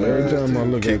 Every time I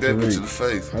look Kick at that bitch in the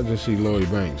Tariq, face. I just see Lloyd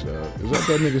Banks, dog. Is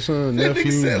that nigga son, That nephew,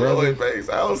 nigga said brother? Lloyd Banks.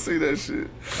 I don't see that shit.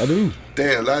 I do.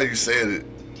 Damn, now you said it.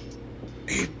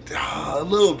 A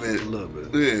little bit. A little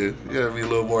bit. Yeah, you gotta be a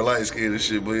little more light skinned and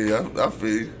shit, but yeah, I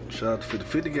feel you. Shout out to 50.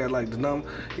 50 got like the number.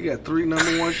 He got 3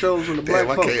 #1 shows on the black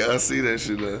Damn, I folks. can't unsee that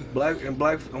shit though.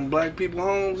 Black people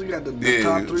homes. He got the Yeah,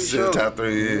 top 3 shows. top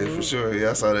 3, yeah, for sure. Yeah,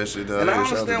 I saw that shit though. And I Yeah,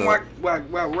 shout out to understand Doug.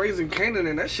 why Raising Canaan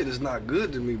and that shit is not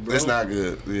good to me, bro. It's not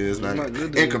good. Yeah, it's not not good.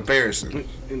 good to In me. comparison.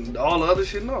 And all the other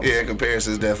shit, no. Yeah, in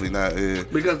comparison, it's definitely not. Yeah.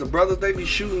 Because the brothers they be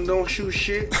shooting don't shoot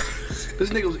shit. This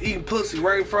nigga was eating pussy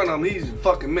right in front of him. He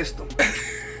fucking missed him.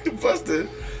 Busted.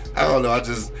 I don't know.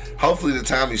 Hopefully the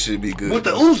timing should be good. With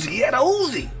the Uzi, he had a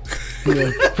Uzi.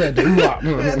 Had the ooh-wop. He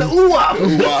had the ooh-wop.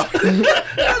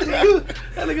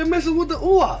 That nigga messing with the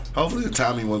ooh-wop. Hopefully the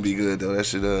timing won't be good though.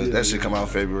 That should come out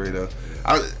February though.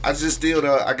 I just still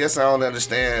though. I guess I don't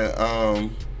understand.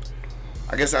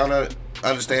 I guess I don't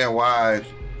understand why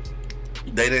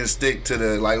they didn't stick to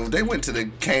the like. If they went to the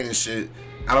Kanan shit,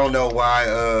 I don't know why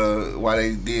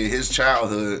they did his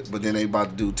childhood, but then they about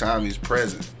to do Tommy's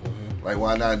present. Like,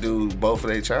 why not do both of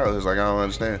their childhoods? Like, I don't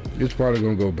understand. It's probably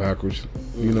gonna go backwards.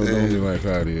 You know, only like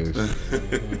how it is.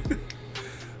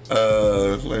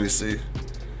 Let me see.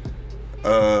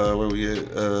 Where we at?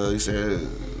 He said,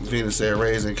 Venus said,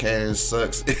 Raising Canaan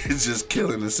sucks. It's just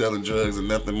killing and selling drugs and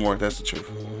nothing more. That's the truth.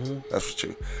 That's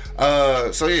the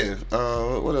truth. So yeah.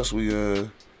 What else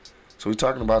so we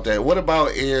talking about that. What about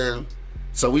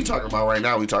so we talking about right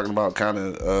now, we talking about kind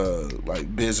of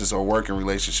like business or working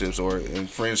relationships or in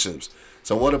friendships.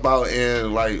 So what about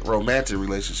in like romantic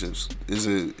relationships? Is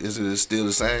it still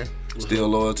the same? Still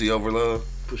loyalty over love?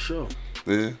 For sure.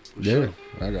 Yeah. Yeah,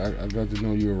 I got to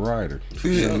know you're a rider.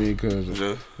 You know what I mean?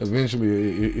 Because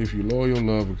eventually, if you're loyal,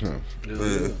 love will come.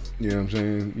 Yeah. You know what I'm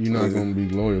saying? You're not going to be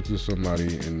loyal to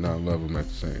somebody and not love them at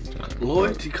the same time.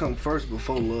 Loyalty comes first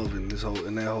before love in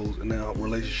that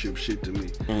relationship shit to me.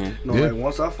 Mm-hmm. You know, like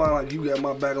once I find like you got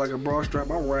my back like a bra strap,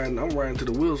 I'm riding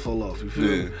till the wheels fall off. You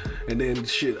feel me? And then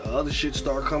other shit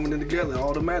start coming in together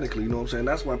automatically. You know what I'm saying?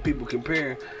 That's why people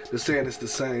comparing to saying it's the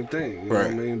same thing. You know what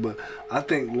I mean? But I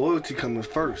think loyalty coming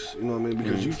first. You know what I mean?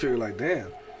 Because you feel like, damn,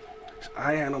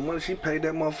 I ain't had no money. She paid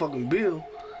that motherfucking bill.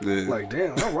 Yeah. Like,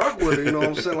 damn, I rock with her. You know what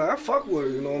I'm saying? Like, I fuck with her.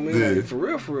 You know what I mean? Like, for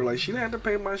real. Like, she didn't have to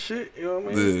pay my shit. You know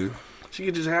what I mean? Yeah. She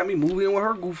could just have me move in with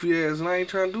her goofy ass, and I ain't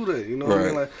trying to do that. You know what I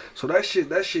mean? Like, so that shit,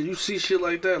 you see shit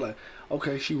like that, like,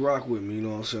 okay, she rock with me. You know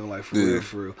what I'm saying? Like, for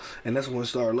real. And that's when it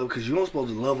started love, because you don't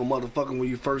supposed to love a motherfucker when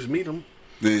you first meet him.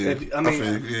 Yeah,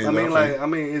 I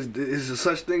mean, is there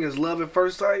such thing as love at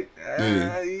first sight?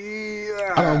 I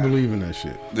don't believe in that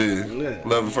shit. Yeah.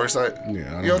 Love at first sight?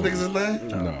 Yeah. You don't think it's a thing?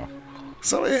 No.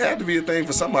 So it had to be a thing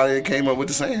for somebody that came up with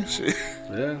the same shit.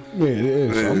 Yeah.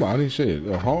 Somebody shit.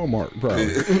 A Hallmark,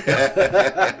 probably.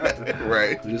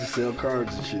 Right. Just sell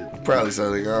cards and shit. Probably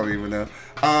something. I don't even know.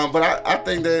 But I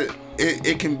think that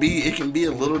it can be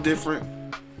a little different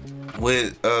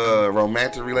with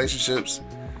romantic relationships.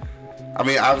 I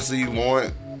mean, obviously you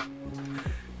want.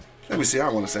 Let me see. I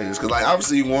want to say this because, like,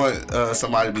 obviously you want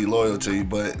somebody to be loyal to you,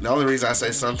 but the only reason I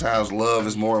say sometimes love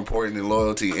is more important than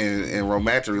loyalty in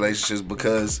romantic relationships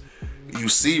because you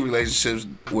see relationships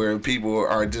where people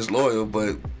are disloyal,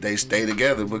 but they stay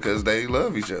together because they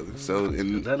love each other. So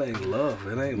that ain't love.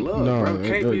 It ain't love. No, bro. It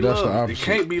can't be that's love. the opposite. It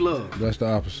can't be love. That's the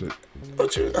opposite.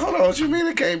 Hold on, what you mean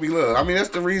it can't be love? I mean, that's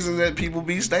the reason that people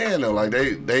be staying though. Like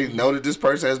they know that this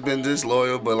person has been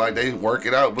disloyal, but like they work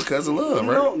it out because of love,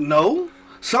 right? No.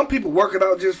 Some people work it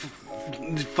out just for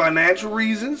financial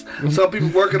reasons. Some people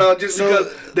work it out just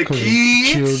because the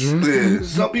kids. Children. Yeah.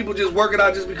 Some people just work it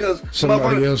out just because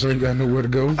somebody else ain't got nowhere to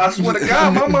go. I swear to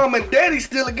God, my mom and daddy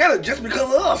still together just because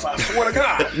of us. I swear to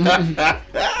God.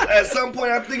 At some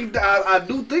point, I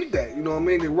do think that. You know what I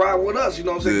mean? They ride with us. You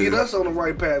know what I'm saying? Get us on the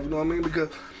right path. You know what I mean? Because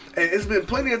it's been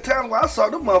plenty of times where I saw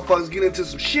them motherfuckers get into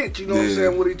some shit. You know what I'm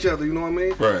saying? With each other. You know what I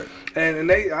mean? Right.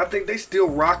 And I think they still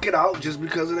rock it out just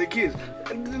because of their kids.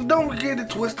 And don't get it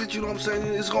twisted, you know what I'm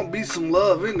saying? It's gonna be some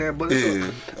love in there, but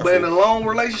in a long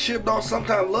relationship, though,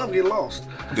 sometimes love get lost.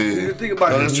 Yeah. You think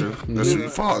about it. That's true. That's true. You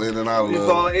fall in and out of love. You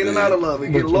fall in and out of love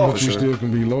and get But lost. you still can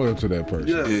be loyal to that person.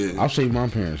 Yeah. I've seen my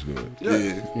parents do it. Yeah.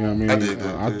 You know what I mean? I did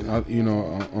that. You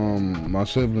know, my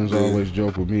siblings always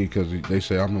joke with me because they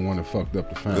say I'm the one that fucked up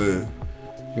the family.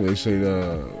 Yeah, they say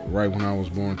right when I was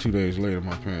born, 2 days later,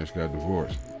 my parents got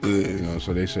divorced. You know,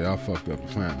 so they say I fucked up the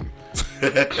family.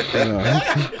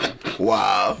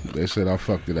 Wow. They said I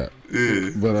fucked it up.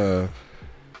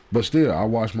 But still, I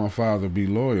watched my father be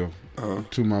loyal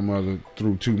to my mother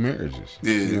through 2 marriages.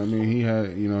 You know what I mean? He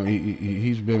had, you know,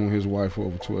 he's been with his wife for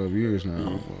over 12 years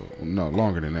now. Well, no,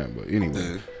 longer than that, but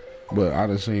anyway. But I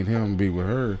done seen him be with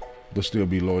her but still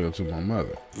be loyal to my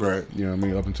mother. Right. You know what I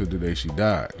mean? Up until the day she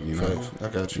died. You know, I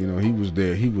got you. You know, he was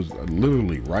there. He was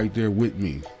literally right there with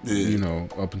me. Yeah. You know,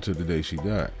 up until the day she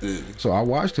died. Yeah. So I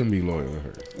watched him be loyal to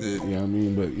her. Yeah. You know what I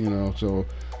mean? But you know, so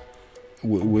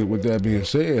with that being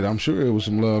said, I'm sure it was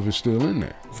some love is still in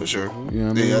there. For sure. You know what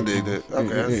I mean? Yeah, I dig that.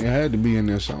 Okay. It had to be in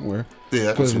there somewhere.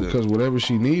 Yeah, I can see that. Because whatever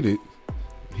she needed,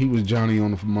 he was Johnny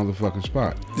on the motherfucking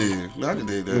spot. Yeah, I can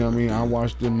dig that. You know what I mean? I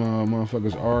watched them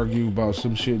motherfuckers argue about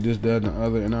some shit, this, that, and the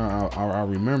other, and I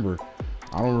remember,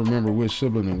 I don't remember which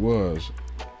sibling it was.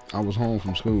 I was home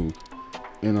from school,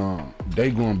 and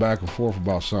they going back and forth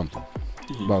about something,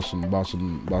 about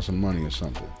some money or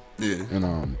something. Yeah.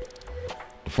 And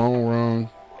the phone rung,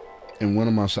 and one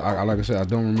of my, like I said, I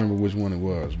don't remember which one it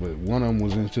was, but one of them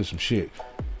was into some shit.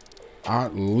 I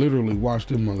literally watched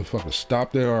them motherfuckers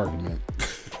stop their argument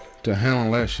to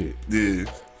handle that shit. Yeah.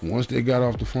 Once they got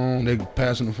off the phone, they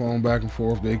passing the phone back and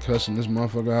forth. They cussing this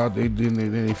motherfucker out.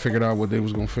 They figured out what they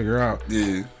was gonna figure out.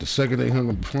 Yeah. The second they hung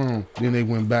up the phone, then they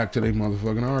went back to their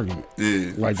motherfucking argument.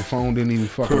 Yeah. Like the phone didn't even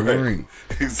fucking ring.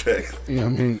 Exactly. You know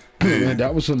what I mean? Man,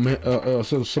 that was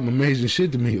some amazing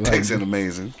shit to me. Like, That's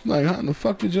amazing. Like, how in the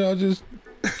fuck did y'all just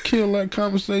kill that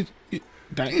conversation?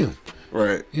 Damn.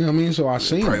 Right. You know what I mean? So I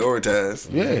seen prioritize.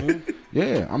 Yeah.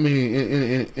 Yeah. I mean,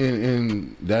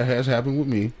 and that has happened with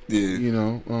me. Yeah. You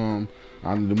know,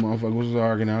 the motherfucker was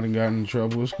arguing out and got in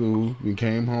trouble with school and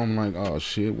came home like, oh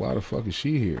shit, why the fuck is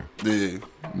she here? Yeah.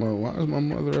 Well, why is my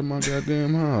mother at my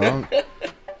goddamn house?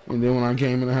 And then when I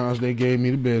came in the house, they gave me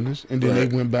the business, and then they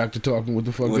went back to talking what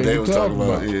the fuck they was talking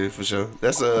about. Yeah, for sure.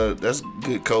 That's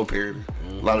good co-parenting.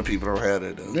 A lot of people don't have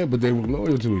that though. Yeah, but they were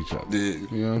loyal to each other. Yeah.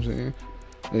 You know what I'm saying?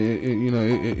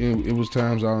 It was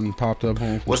times I popped up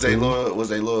home from Was they school.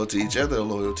 loyal to each other or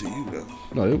loyal to you though?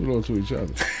 No, they were loyal to each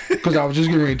other. Because I was just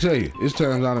getting ready to tell you, it's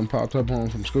times I popped up home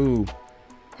from school,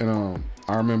 and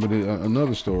I remember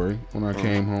another story when I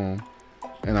came home,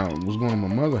 and I was going to my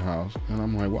mother's house, and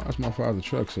I'm like, why is my father's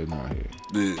truck sitting out here?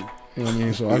 Yeah. You know what I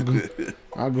mean? So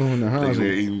I go in the house.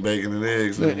 They're eating bacon and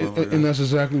eggs. And that's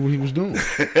exactly what he was doing.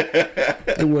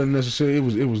 It wasn't necessarily.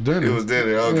 It was dinner. It was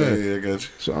dinner. Okay, yeah, I got you.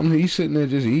 So he's sitting there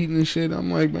just eating and shit. I'm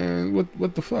like, man,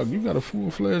 what the fuck? You got a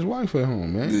full-fledged wife at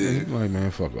home, man. Yeah. And he's like, man,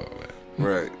 fuck all that.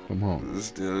 Right. I'm home. It's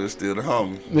still the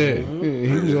homie. Yeah,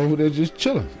 he was over there just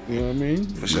chilling. You know what I mean?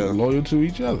 For sure. Loyal to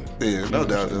each other. Yeah, no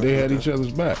doubt. They had each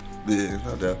other's back. Yeah,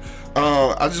 no doubt.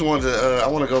 I just wanted to. I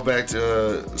want to go back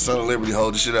to Son of Liberty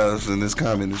hold the shit out of us in this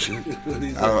comment and shit.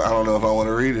 I don't know if I want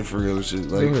to read it for real and shit.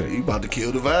 Like you about to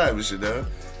kill the vibe and shit, dog.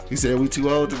 He said we too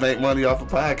old to make money off a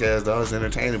podcast, dog. It's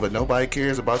entertaining, but nobody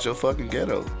cares about your fucking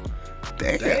ghetto.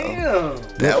 Damn.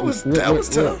 That was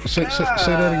tough. Say that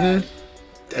again.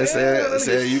 It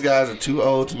said you guys are too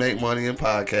old to make money in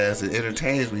podcasts. It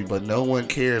entertains me, but no one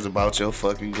cares about your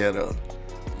fucking ghetto.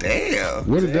 Damn.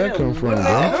 Where did that come from, bro?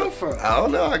 I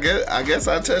don't know. I guess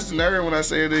I touched the nerve when I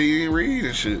said that you didn't read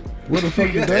and shit. Where the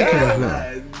fuck did that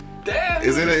come from? Damn.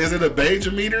 Is it a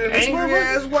Beja meter in this Angry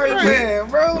ass motherfucker? white man,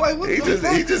 bro. Like what He the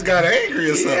fuck? just got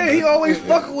angry or something. Yeah, he always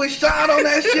fucking with shot on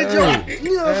that shit, yo.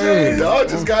 You know what I'm saying? Dog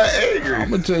just got angry. I'm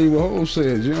gonna tell you what Ho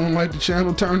said. You don't like the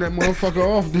channel, turn that motherfucker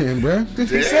off then, bruh.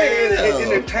 He said it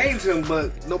entertains him,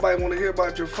 but nobody want to hear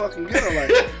about your fucking ghetto.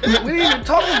 Like, we ain't even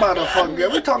talking about a fucking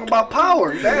ghetto. We talking about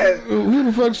power. That. Who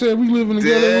the fuck said we living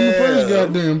together in the first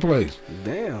goddamn place?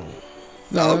 Damn.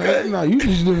 No, Okay. no, you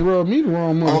just didn't rub me the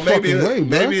wrong motherfucking way,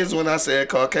 bro. Maybe it's when I said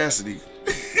caucasity.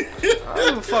 I don't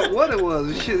give a fuck what it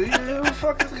was. Shit, you know,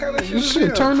 fuck this kind of shit. This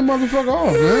shit, turn the motherfucker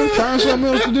off, man. Find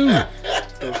something else to do.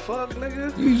 The fuck,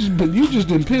 nigga? You just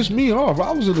done pissed me off.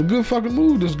 I was in a good fucking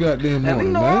mood this goddamn And you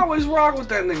morning, know I man. always rock with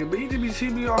that nigga, but he just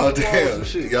be on Oh the walls damn. and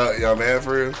shit. Y'all mad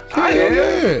for real? I am.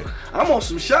 Yeah. I'm on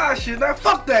some shy shit. Now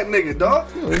fuck that nigga, dog.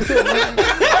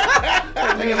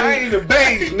 Nigga, I ain't even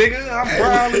beige, nigga. I'm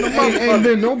brown in the Ain't motherfucker.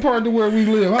 been no part to where we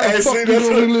live. How the Hey, fuck see, you that's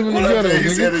know what we live in the I ghetto, think he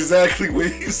said nigga? exactly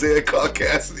when he said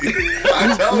caucasity. I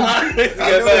know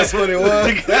that's what it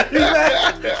was. Touch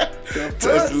the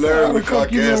How nerve the with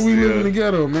fuck you know we live in the caucasity.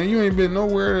 ghetto, man? You ain't been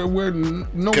nowhere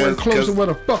close to where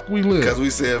the fuck we live. Because we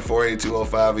said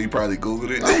 48205, he probably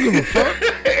Googled it. I don't give a fuck.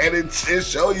 And it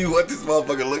show you what this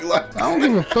motherfucker look like. I don't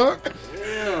give a fuck.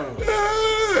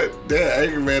 Damn,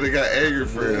 angry man, they got angry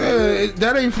for it.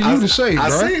 That ain't for you to say, bro.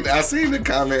 I seen the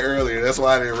comment earlier. That's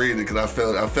why I didn't read it, because I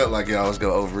felt like y'all was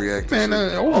gonna overreact. Man,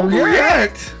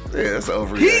 Overreact. Yeah, that's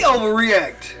overreact. He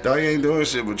overreact. Dog, you ain't doing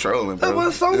shit but trolling, bro.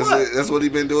 Well, so what? That's what he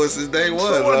been doing since day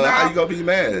one. So what, How now- you gonna be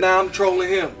mad? Now I'm trolling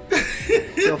him.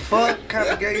 The fuck kind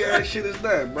of gay ass shit is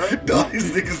that, bro? Dog,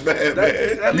 these niggas mad, man.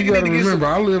 That You nigga gotta need to get remember,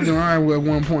 I lived in Iowa at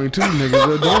 1.2, nigga.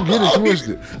 So don't get it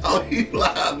twisted. Oh, he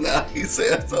live now. He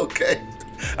said it's okay.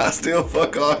 I still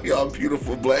fuck all y'all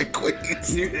beautiful black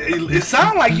queens. It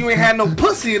sound like you ain't had no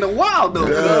pussy in a while though.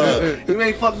 You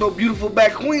ain't fucked no beautiful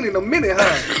black queen in a minute,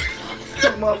 huh?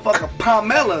 That motherfucker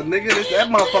Pamela, nigga. That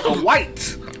motherfucker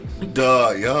white.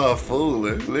 Dog, y'all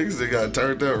fooling. Niggas that got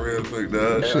turned up real quick,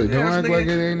 dog. Shit, don't act like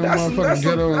it ain't no motherfucking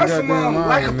ghetto and that's some goddamn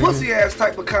like a lying, pussy ass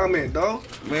type of comment, dog.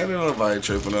 Man, ain't nobody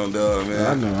tripping on dog, man.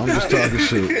 I know, I'm just talking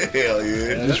shit. Hell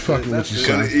yeah. Just fucking with you,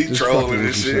 son. He Just trolling fucking and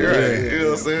with you, shit, son. right? Yeah. You know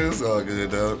what I'm saying? It's all good,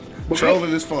 dog.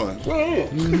 Trolling is fun. Yeah.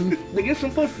 They get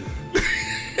some pussy.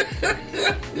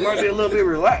 You might be a little bit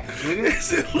relaxed, nigga.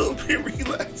 It's a little bit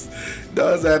relaxed.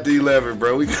 Dog, it's after 11,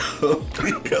 bro. We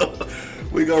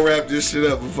go wrap this shit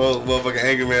up before motherfucking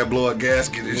Angry Man blow a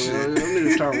gasket and shit. Them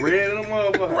niggas turn red in the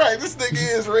motherfucker. Right, this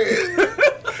nigga is red.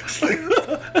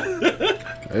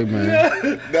 Hey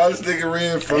man, Now this nigga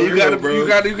red for You real, gotta, bro. you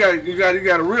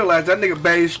gotta realize that nigga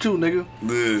beige too, nigga.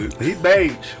 Yeah. He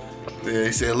beige. Yeah,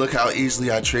 he said, look how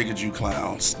easily I triggered you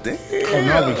clowns. Damn. oh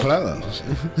no, we clowns.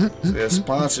 Their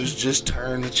sponsors just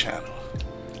turned the channel.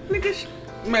 Niggas,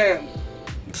 man,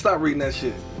 stop reading that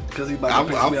shit. Cause he about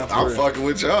to piss me off for I'm real. fucking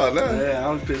with y'all now. Yeah,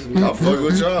 I'm pissing me I'm off. fucking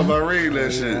with y'all by reading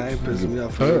that Yeah, shit. I ain't pissing me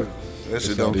off for real. That shit That's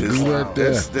how don't they piss do me right off.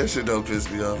 there. That shit don't piss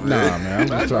me off, man. Nah, man, I'm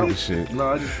just talking shit. No,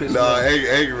 I just pissed me Nah, off.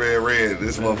 Angry Man red.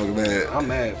 This motherfucker mad. I'm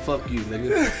mad. Fuck you,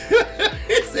 nigga.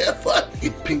 He said, fuck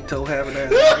you. Pink toe having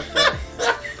ass.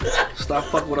 motherfucker. Stop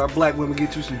fucking with our black women.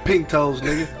 Get you some pink toes,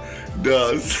 nigga.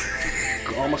 Does.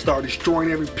 I'm gonna start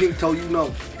destroying every pink toe you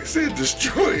know. He said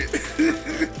destroy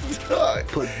it. Dog.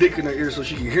 Put dick in her ear so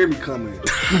she can hear me coming.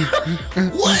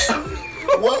 What?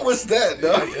 What was that,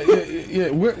 dog? Yeah,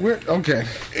 we're okay.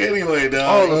 Anyway,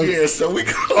 dog. Yeah, so we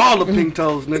go. All the pink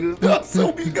toes, nigga. Dog,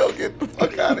 so we go get the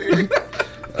fuck out of here.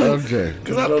 Okay.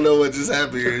 Cause I don't know what just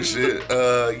happened here and shit.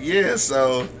 Yeah,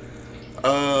 so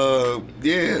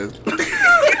yeah.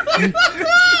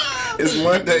 It's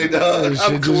Monday, dog. Shit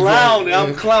I'm just clowning. got-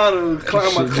 I'm clowning. Shit I'm a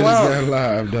just got clown.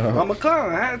 live, dog. I'm a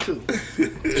clown. I had to.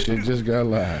 Shit just got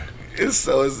live.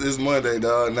 It's Monday,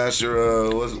 dog. Not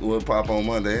sure what pop on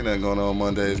Monday. Ain't nothing going on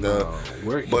Mondays, dog.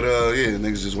 Working. But yeah,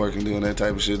 niggas just working, doing that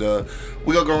type of shit, dog.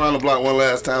 We gonna go around the block one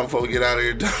last time before we get out of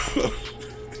here, dog.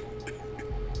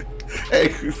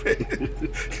 Angry Man,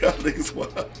 y'all niggas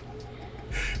wild.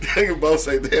 They can both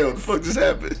say, damn, what the fuck just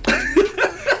happened?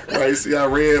 Right, you see how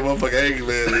red motherfucking Angry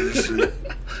Man is and shit.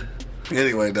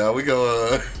 Anyway, dog, we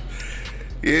go,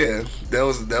 yeah, that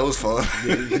was fun.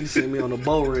 You see me on the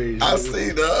bow raise. I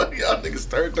see, dog. Y'all niggas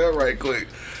turned up right quick.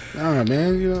 Nah,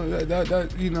 man, you know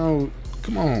that you know,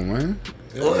 come on, man.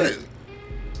 What?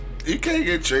 You can't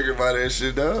get triggered by that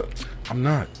shit, dog. I'm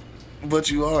not.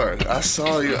 But you are. I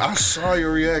saw your The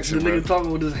reaction, bro. nigga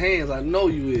talking with his hands. I know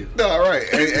you is. No, right.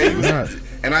 I'm not.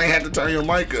 And I ain't had to turn your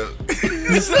mic up.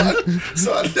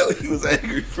 so I know he was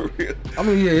angry for real. I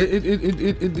mean, yeah,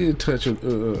 it did touch a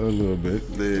little bit.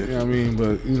 Yeah. You know what I mean?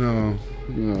 But you know,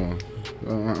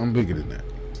 I'm bigger than that.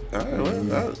 All right,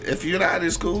 well, if you're not,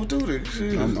 it's cool too. Then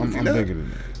shit, I'm if you're bigger not. than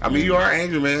that. I mean, you are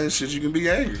angry, man. Shit, you can be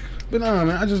angry. But nah,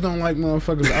 man, I just don't like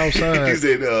motherfuckers He outside.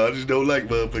 said, no, I just don't like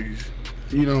motherfuckers.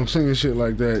 You know, saying shit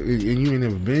like that, and you ain't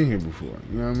never been here before.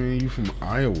 You know what I mean? You from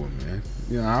Iowa, man.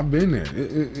 You know, I've been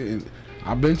there.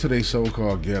 I've been to their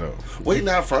so-called ghetto. Well, he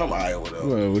not from Iowa, though.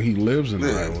 Well, he lives in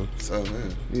Yeah, Iowa. so,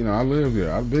 man. You know, I live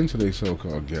there. I've been to their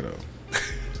so-called ghetto.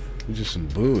 It's just some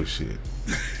bullshit.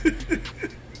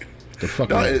 The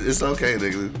fucking. No, it's okay,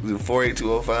 nigga. The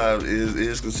 48205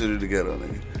 is considered the ghetto,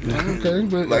 nigga. Okay,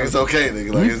 but Like, it's okay,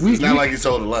 nigga. Like, it's not like he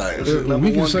told a lie. Number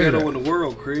we can one say ghetto that. in the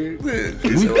world, Craig. Yeah,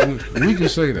 he said, we can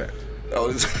say that.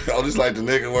 I just like the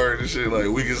nigga word and shit. Like,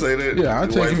 we can say that. Yeah, I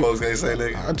The take white it- folks can't say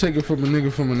nigga. I take it from a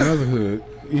nigga from another hood.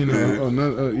 You know,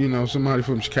 another. You know, somebody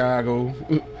from Chicago.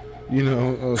 You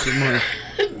know, somebody.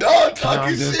 Dog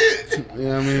talking Compton. shit. You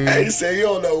know what I mean? Hey, he said, you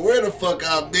don't know where the fuck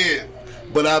I've been,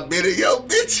 but I've been in your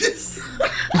bitches.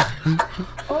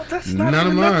 Oh, that's not None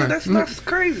of even mine. nothing. That's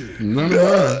crazy. None of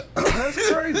mine.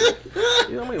 That's crazy.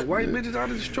 You know what I mean? White bitches I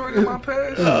destroyed in my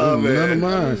past. Oh, None man. of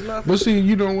mine. It's nothing. But see,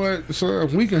 you know what? So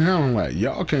if we can handle that,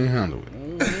 y'all can't handle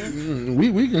it.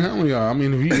 We can handle y'all. I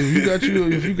mean,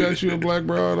 if you got you a black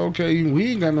broad, okay,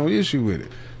 we ain't got no issue with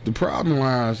it. The problem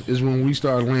lies is when we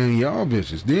start laying y'all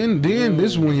bitches. Then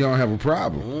this is when y'all have a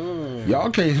problem. Y'all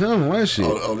can't handle that shit.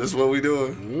 Oh, this is what we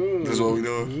doing? This is what we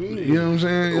doing? You know what I'm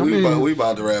saying? I mean, We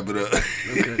about to wrap it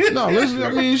up. no, listen.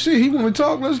 I mean, shit. He want to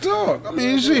talk. Let's talk. I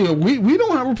mean, shit. We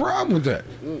don't have a problem with that.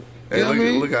 Hey, You know what I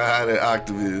mean? look how high that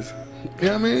octave is. You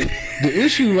know what I mean? The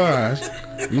issue lies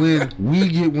when we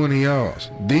get one of y'all's.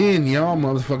 Then y'all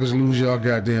motherfuckers lose y'all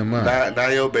goddamn mind. Now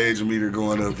your beige meter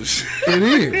going up and shit. It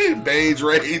is. Beige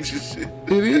rage and shit.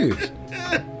 It is.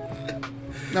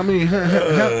 I mean,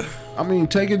 I mean,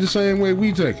 take it the same way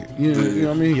we take it. You know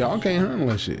what I mean? Y'all can't handle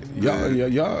that shit.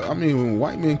 Y'all. I mean, when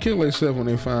white men kill themselves when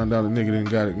they find out a nigga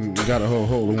done got a whole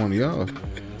hold of one of y'all.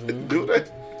 Do they?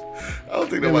 I don't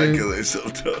think nobody kill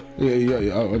themselves though.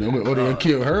 Yeah. Or they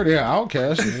kill her. They're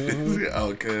outcast.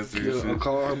 Outcast. I'll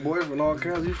call her boyfriend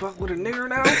outcast. You fuck with a nigger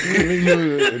now?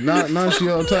 Now she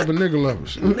all type of nigga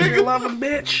lovers. Nigger loving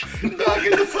bitch. Nah,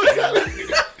 get the fuck out of here.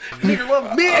 Nigger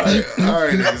loving bitch. All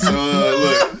right, nigga. So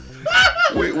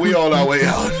look, we on our way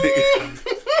out.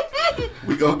 Nigga.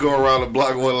 We gonna go around the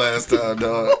block one last time,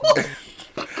 dog.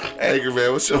 Angry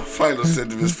man, what's your final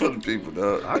sentiments for the people,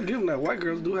 dog? I give them that. White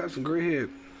girls do have some gray hair.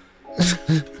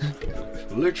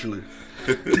 Literally.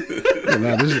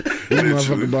 Now this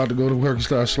motherfucker about to go to work and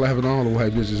start slapping all the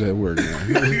white bitches at work.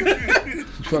 Man.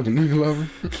 Fucking nigga lover.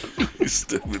 You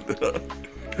stupid, dog.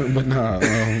 But nah,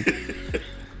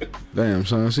 damn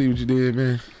son, see what you did,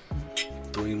 man.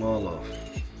 Threw him all off.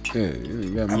 Yeah,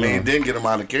 you got me. I mean, it didn't get him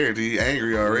out of character. He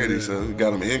angry already, so it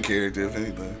got him in character, if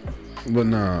anything. But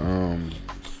nah,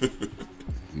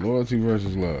 loyalty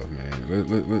versus love,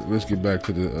 man. Let's get back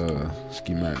to the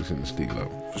schematics and the stick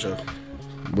level. For sure.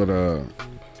 But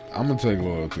I'm gonna take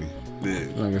loyalty. Yeah.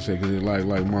 Like I said, because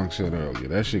like Monk said earlier,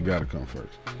 that shit gotta come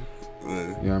first.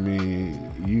 Yeah. You know what I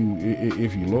mean?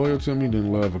 If you loyal to me,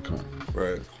 then love will come.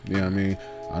 Right. You know what I mean?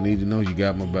 I need to know you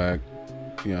got my back.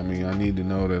 You know what I mean? I need to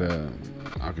know that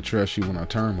I can trust you when I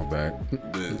turn my back.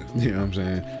 Yeah. You know what I'm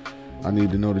saying? I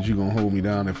need to know that you're gonna hold me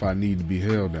down if I need to be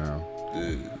held down.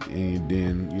 Yeah. And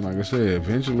then, you know, like I said,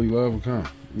 eventually love will come.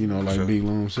 You know, like Sure. Big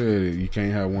Loom said, you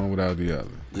can't have one without the other.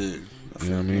 Yeah. You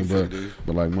know what I mean?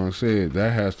 But like Monk said,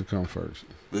 that has to come first.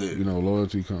 Yeah. You know,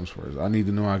 loyalty comes first. I need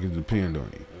to know I can depend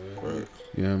on you. Right.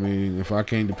 You know what I mean? If I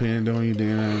can't depend on you,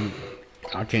 then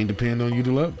I can't depend on you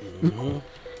to love me. Mm-hmm.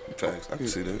 Facts. I can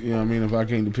see that. You know what I mean? If I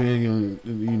can't depend on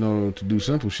you know, to do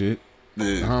simple shit,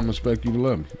 Yeah. how I'm expect you to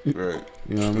love me? Right.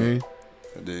 You know what I mean?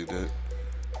 I dig that.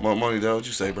 Money, dog, what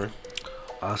you say, bro?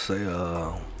 I say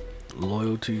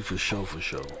loyalty for sure.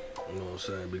 You know what I'm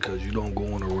saying? Because you don't go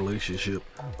in a relationship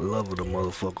loving the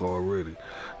motherfucker already.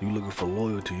 You looking for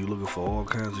loyalty. You looking for all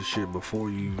kinds of shit before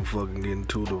you even fucking get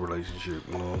into the relationship.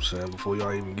 You know what I'm saying? Before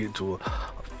y'all even get to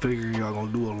figuring y'all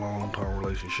gonna do a long-term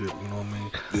relationship. You know what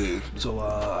I mean? Yeah. So,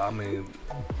 I mean,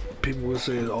 people would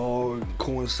say it all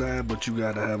coincide, but you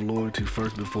gotta have loyalty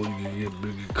first before you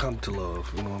can come to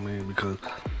love. You know what I mean? Because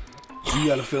you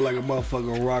gotta feel like a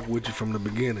motherfucker will rock with you from the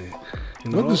beginning.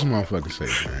 You know? What this motherfucker say,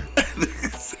 man?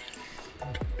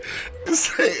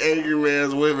 Say angry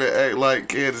man's women act like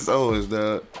Candace Owens,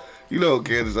 dog. You know who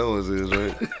Candace Owens is,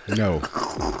 right? No.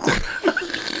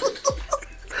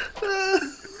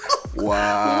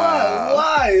 Wow.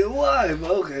 Why?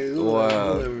 Okay.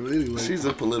 Wow. Whatever. Anyway. She's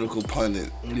a political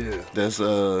pundit. Yeah. That's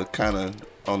kind of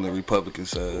on the Republican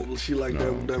side. Well, she like that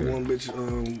okay. one bitch.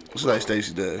 She's like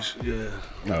Stacey Dash. Yeah.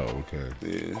 Oh, okay.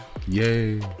 Yeah.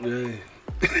 Yay. Yeah.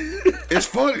 It's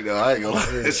funny though. I ain't gonna lie.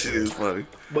 That shit is funny.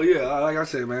 But yeah, like I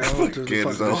said, man, I don't just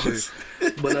Candace fuck that Owens.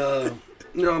 shit. But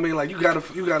you know what I mean? Like you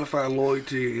gotta find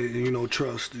loyalty and, you know,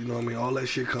 trust. You know what I mean? All that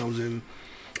shit comes in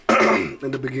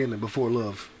in the beginning before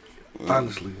love.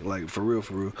 Honestly, like for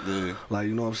real. Yeah. Like,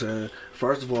 you know what I'm saying?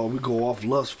 First of all, we go off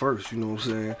lust first, you know what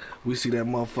I'm saying? We see that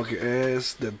motherfucking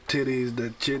ass, the titties,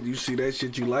 that shit, you see that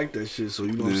shit, you like that shit. So,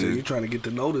 you know what I'm saying? You're trying to get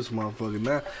to know this motherfucker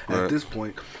now at this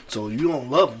point. So, you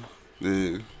don't love him.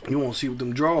 Yeah. You want to see what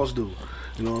them draws do.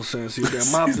 You know what I'm saying? See what that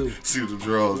mop do. See what the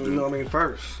draws do. You know what I mean?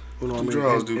 First. You know what I mean?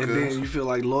 Draws do, and then you feel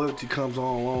like loyalty comes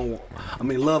along. I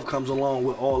mean, love comes along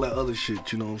with all that other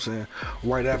shit. You know what I'm saying?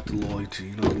 Right after loyalty.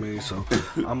 You know what I mean? So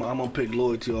I'm gonna pick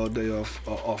loyalty all day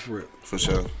off rip. For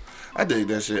sure. I dig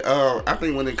that shit. I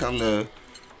think when it come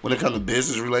to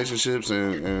business relationships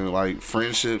and like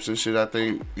friendships and shit, I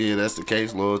think that's the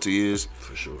case. Loyalty is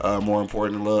For sure. more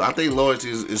important than love. I think loyalty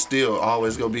is still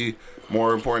always gonna be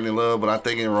more important than love, but I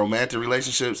think in romantic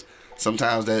relationships,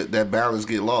 sometimes that balance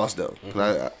get lost though.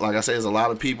 Like I say, there's a lot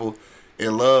of people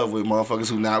in love with motherfuckers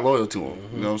who not loyal to them.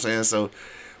 You know what I'm saying? So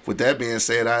with that being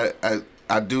said,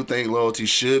 I do think loyalty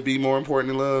should be more important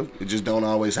than love. It just don't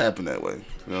always happen that way.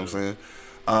 You know what I'm saying?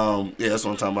 Yeah, that's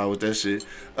what I'm talking about with that shit.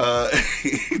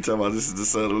 You talking about this is the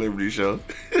Son of Liberty show.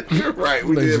 Right,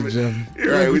 we Ladies did and it. gentlemen,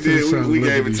 Right, we did. We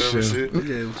gave it Liberty to him and show. shit.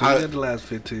 Yeah, we the last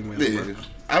 15 minutes. Yeah.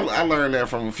 I learned that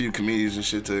from a few comedians and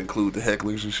shit to include the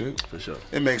hecklers and shit. For sure.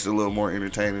 It makes it a little more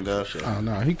entertaining though. Oh,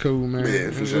 no, he cool, man.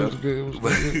 Yeah, for sure. It was good.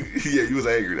 But, yeah, you was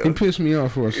angry though. He pissed me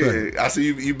off for a second. Yeah, I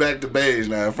see you back to beige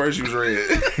now. At first you was red.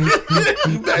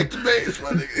 You back to beige, my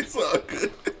nigga. It's all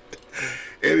good.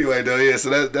 Anyway, though, yeah,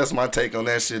 so that's my take on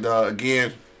that shit, dog.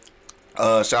 Again,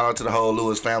 shout out to the whole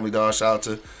Lewis family, dog. Shout out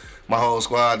to My whole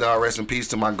squad, dog. Rest in peace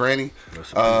to my granny.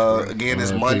 Again,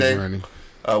 it's Monday.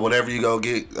 Whatever you go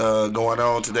get going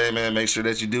on today, man, make sure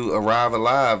that you do arrive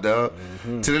alive, dog.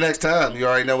 Till the next time, you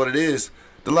already know what it is.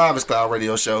 The Livest Cloud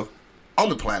Radio Show on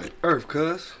the planet Earth,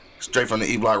 cuz. Straight from the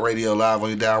E-Block Radio live on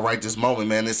your dial right this moment,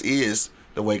 man. This is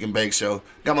the Wake and Bake Show.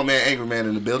 Got my man Angry Man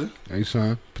in the building. Hey,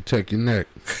 son, protect your neck.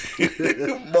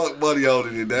 Buck Buddy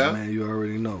holding it down. Man, you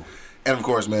already know. And of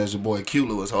course, man, it's your boy Q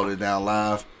Lewis holding it down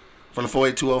live from the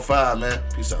 48205, man.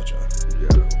 Peace out, y'all.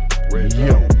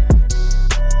 Yo.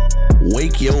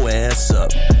 Wake your ass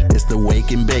up. It's the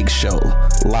Wake and Bake Show,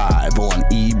 live on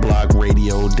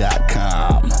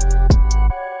eblockradio.com.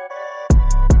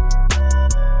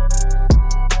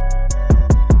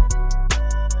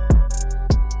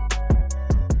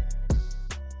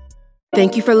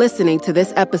 Thank you for listening to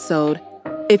this episode.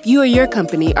 If you or your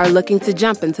company are looking to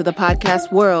jump into the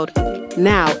podcast world,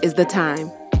 now is the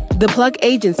time. The Plug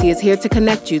Agency is here to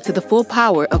connect you to the full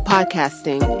power of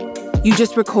podcasting. You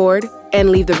just record and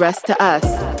leave the rest to us.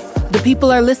 The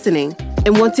people are listening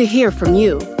and want to hear from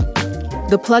you.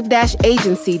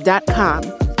 Theplug-agency.com.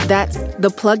 That's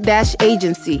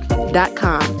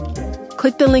theplug-agency.com.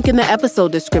 Click the link in the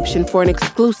episode description for an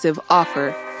exclusive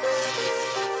offer.